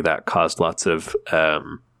subsequently that caused lots of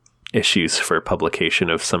issues for publication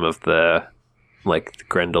of some of the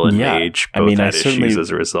Grendel and Mage. Both had issues as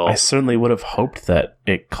a result. I certainly would have hoped that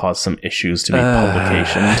it caused some issues to be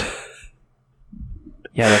publicationed.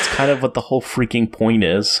 Yeah, that's kind of what the whole freaking point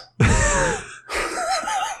is.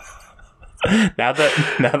 Now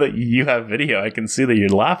that you have video, I can see that you're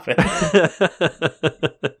laughing. I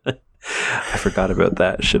forgot about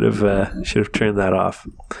that. Should have turned that off.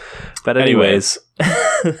 But anyways.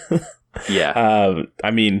 Yeah.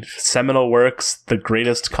 I mean, seminal works, the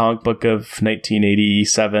greatest comic book of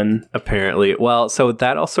 1987. Apparently. Well, so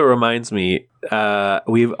that also reminds me,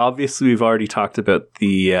 we've already talked about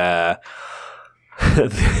the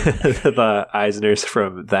the Eisners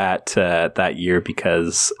from that year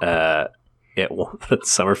because the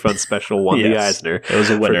Summer Fun Special won the Eisner. It was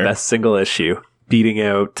a winner for Best Single Issue, beating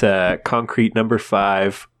out Concrete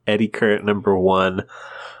 #5, Eddie Current #1,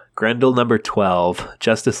 Grendel #12,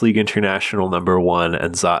 Justice League International #1,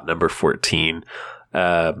 and Zot #14.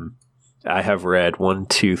 I have read 1,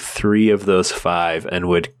 2, 3 of those 5 and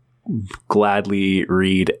would gladly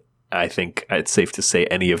read, I think it's safe to say,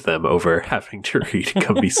 any of them over having to read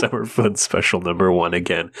Gumby Summer Fun Special #1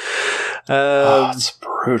 again. It's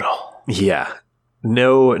brutal. Yeah.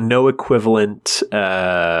 No equivalent.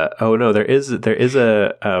 There is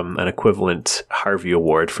an equivalent Harvey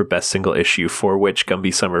Award for Best Single Issue, for which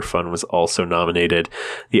Gumby Summer Fun was also nominated.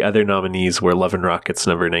 The other nominees were Love and Rockets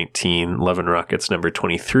 #19, Love and Rockets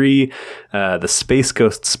 #23, the Space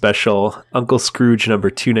Ghost Special, Uncle Scrooge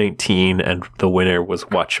 #219, and the winner was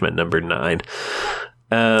Watchmen #9.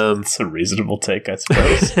 It's a reasonable take, I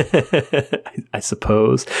suppose. I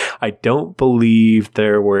suppose. I don't believe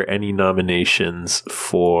there were any nominations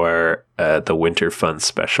for the Winter Fun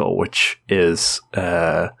Special, which is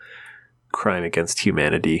Crime Against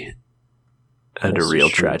Humanity and a real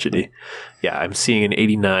tragedy. Yeah, I'm seeing an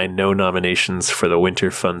 89, no nominations for the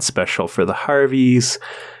Winter Fun Special for the Harveys.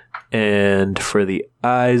 And for the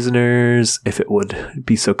Eisners, if it would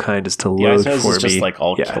be so kind as to load for me. Is just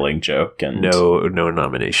all Killing Joke and no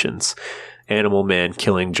nominations. Animal Man,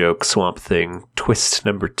 Killing Joke, Swamp Thing, Twist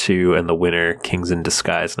 #2, and the winner, Kings in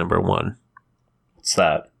Disguise #1. What's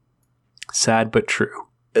that? Sad but true.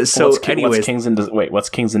 So, what's Kings in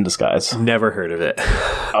Disguise? Never heard of it.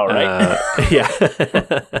 All right.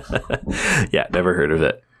 Yeah, never heard of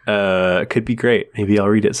it. Could be great. Maybe I'll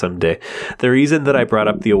read it someday. The reason that I brought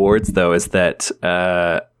up the awards, though, is that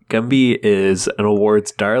Gumby is an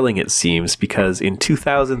awards darling, it seems, because in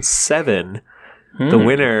 2007, the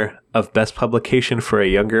winner of Best Publication for a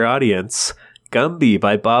Younger Audience, Gumby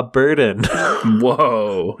by Bob Burden.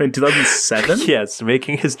 Whoa. In 2007? Yes,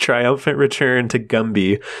 making his triumphant return to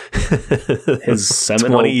Gumby. His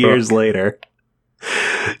seminal 20 years later.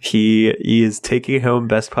 He is taking home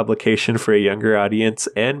Best Publication for a Younger Audience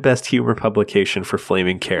and Best Humor Publication for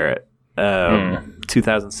Flaming Carrot.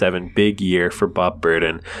 2007, big year for Bob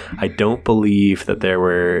Burden. I don't believe that there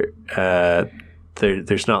were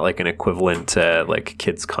there's not an equivalent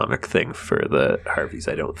kids comic thing for the Harveys,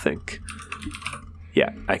 I don't think.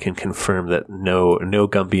 Yeah, I can confirm that no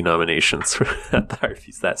Gumby nominations for the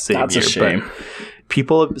Harveys that same year. That's a shame. But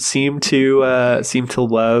people seem to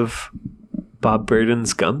love Bob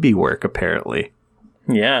Burden's Gumby work, apparently.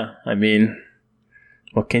 Yeah, I mean,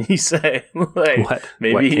 what can you say? What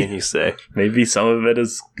can you say? Maybe some of it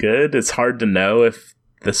is good. It's hard to know if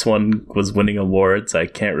this one was winning awards. I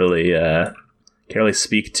can't really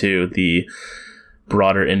speak to the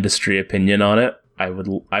broader industry opinion on it.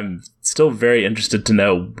 I'm still very interested to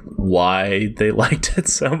know why they liked it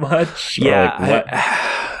so much. Yeah,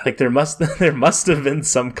 there must have been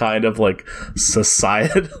some kind of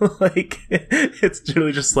societal it's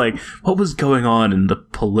really just what was going on in the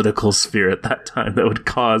political sphere at that time that would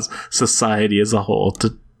cause society as a whole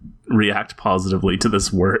to react positively to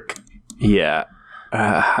this work. Yeah.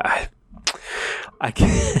 I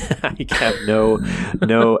have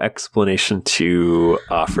no explanation to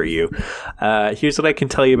offer you. Here's what I can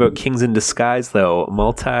tell you about Kings in Disguise, though.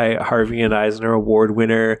 Multi-Harvey and Eisner Award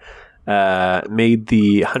winner, made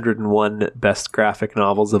the 101 best graphic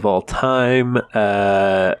novels of all time,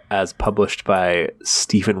 as published by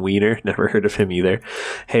Stephen Weiner. Never heard of him either.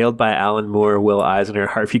 Hailed by Alan Moore, Will Eisner,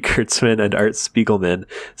 Harvey Kurtzman, and Art Spiegelman.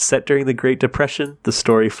 Set during the Great Depression, the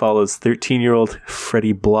story follows 13-year-old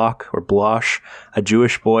Freddie Bloch, or Blosh, a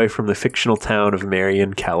Jewish boy from the fictional town of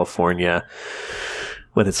Marion, California.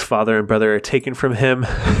 When his father and brother are taken from him,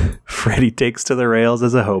 Freddy takes to the rails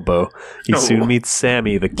as a hobo. He soon meets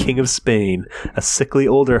Sammy, the King of Spain, a sickly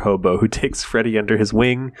older hobo who takes Freddy under his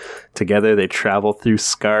wing. Together they travel through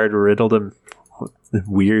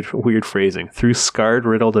weird phrasing, through scarred,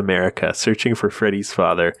 riddled America, searching for Freddy's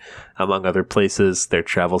father. Among other places, their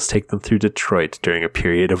travels take them through Detroit during a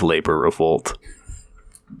period of labor revolt.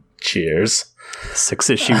 Cheers.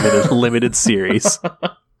 6-issue limited series.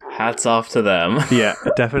 Hats off to them. Yeah,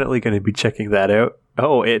 definitely going to be checking that out.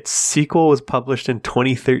 Oh, its sequel was published in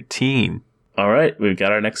 2013. All right, we've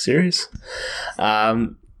got our next series.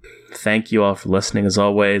 Thank you all for listening, as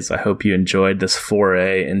always. I hope you enjoyed this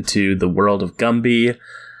foray into the world of Gumby.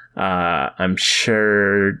 I'm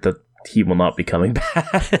sure that he will not be coming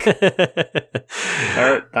back. There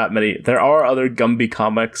aren't that many. There are other Gumby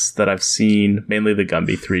comics that I've seen, mainly the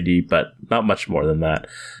Gumby 3D, but not much more than that.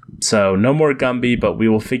 So no more Gumby, but we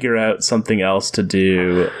will figure out something else to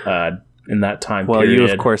do in that time period. Well,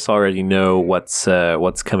 you of course already know what's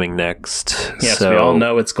coming next. Yes, so we all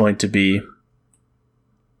know it's going to be.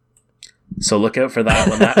 So look out for that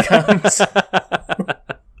when that comes.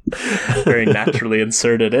 Very naturally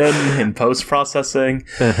inserted in post-processing.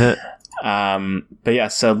 But yeah,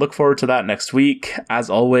 so look forward to that next week. As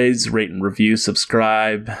always, rate and review,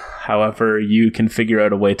 subscribe, however you can figure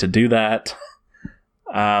out a way to do that.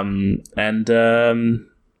 And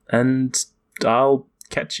I'll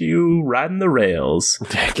catch you riding the rails.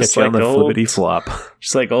 Catch you on the flippity flop.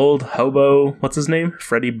 Just like old hobo, what's his name?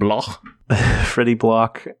 Freddy Bloch. Freddy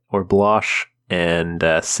Bloch or Blosh, and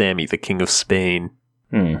Sammy, the King of Spain.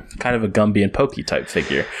 Kind of a Gumby and Pokey type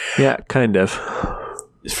figure. Yeah, kind of.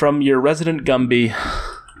 From your resident Gumby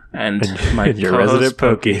and my your resident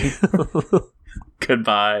Pokey.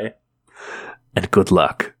 Goodbye. And good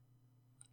luck.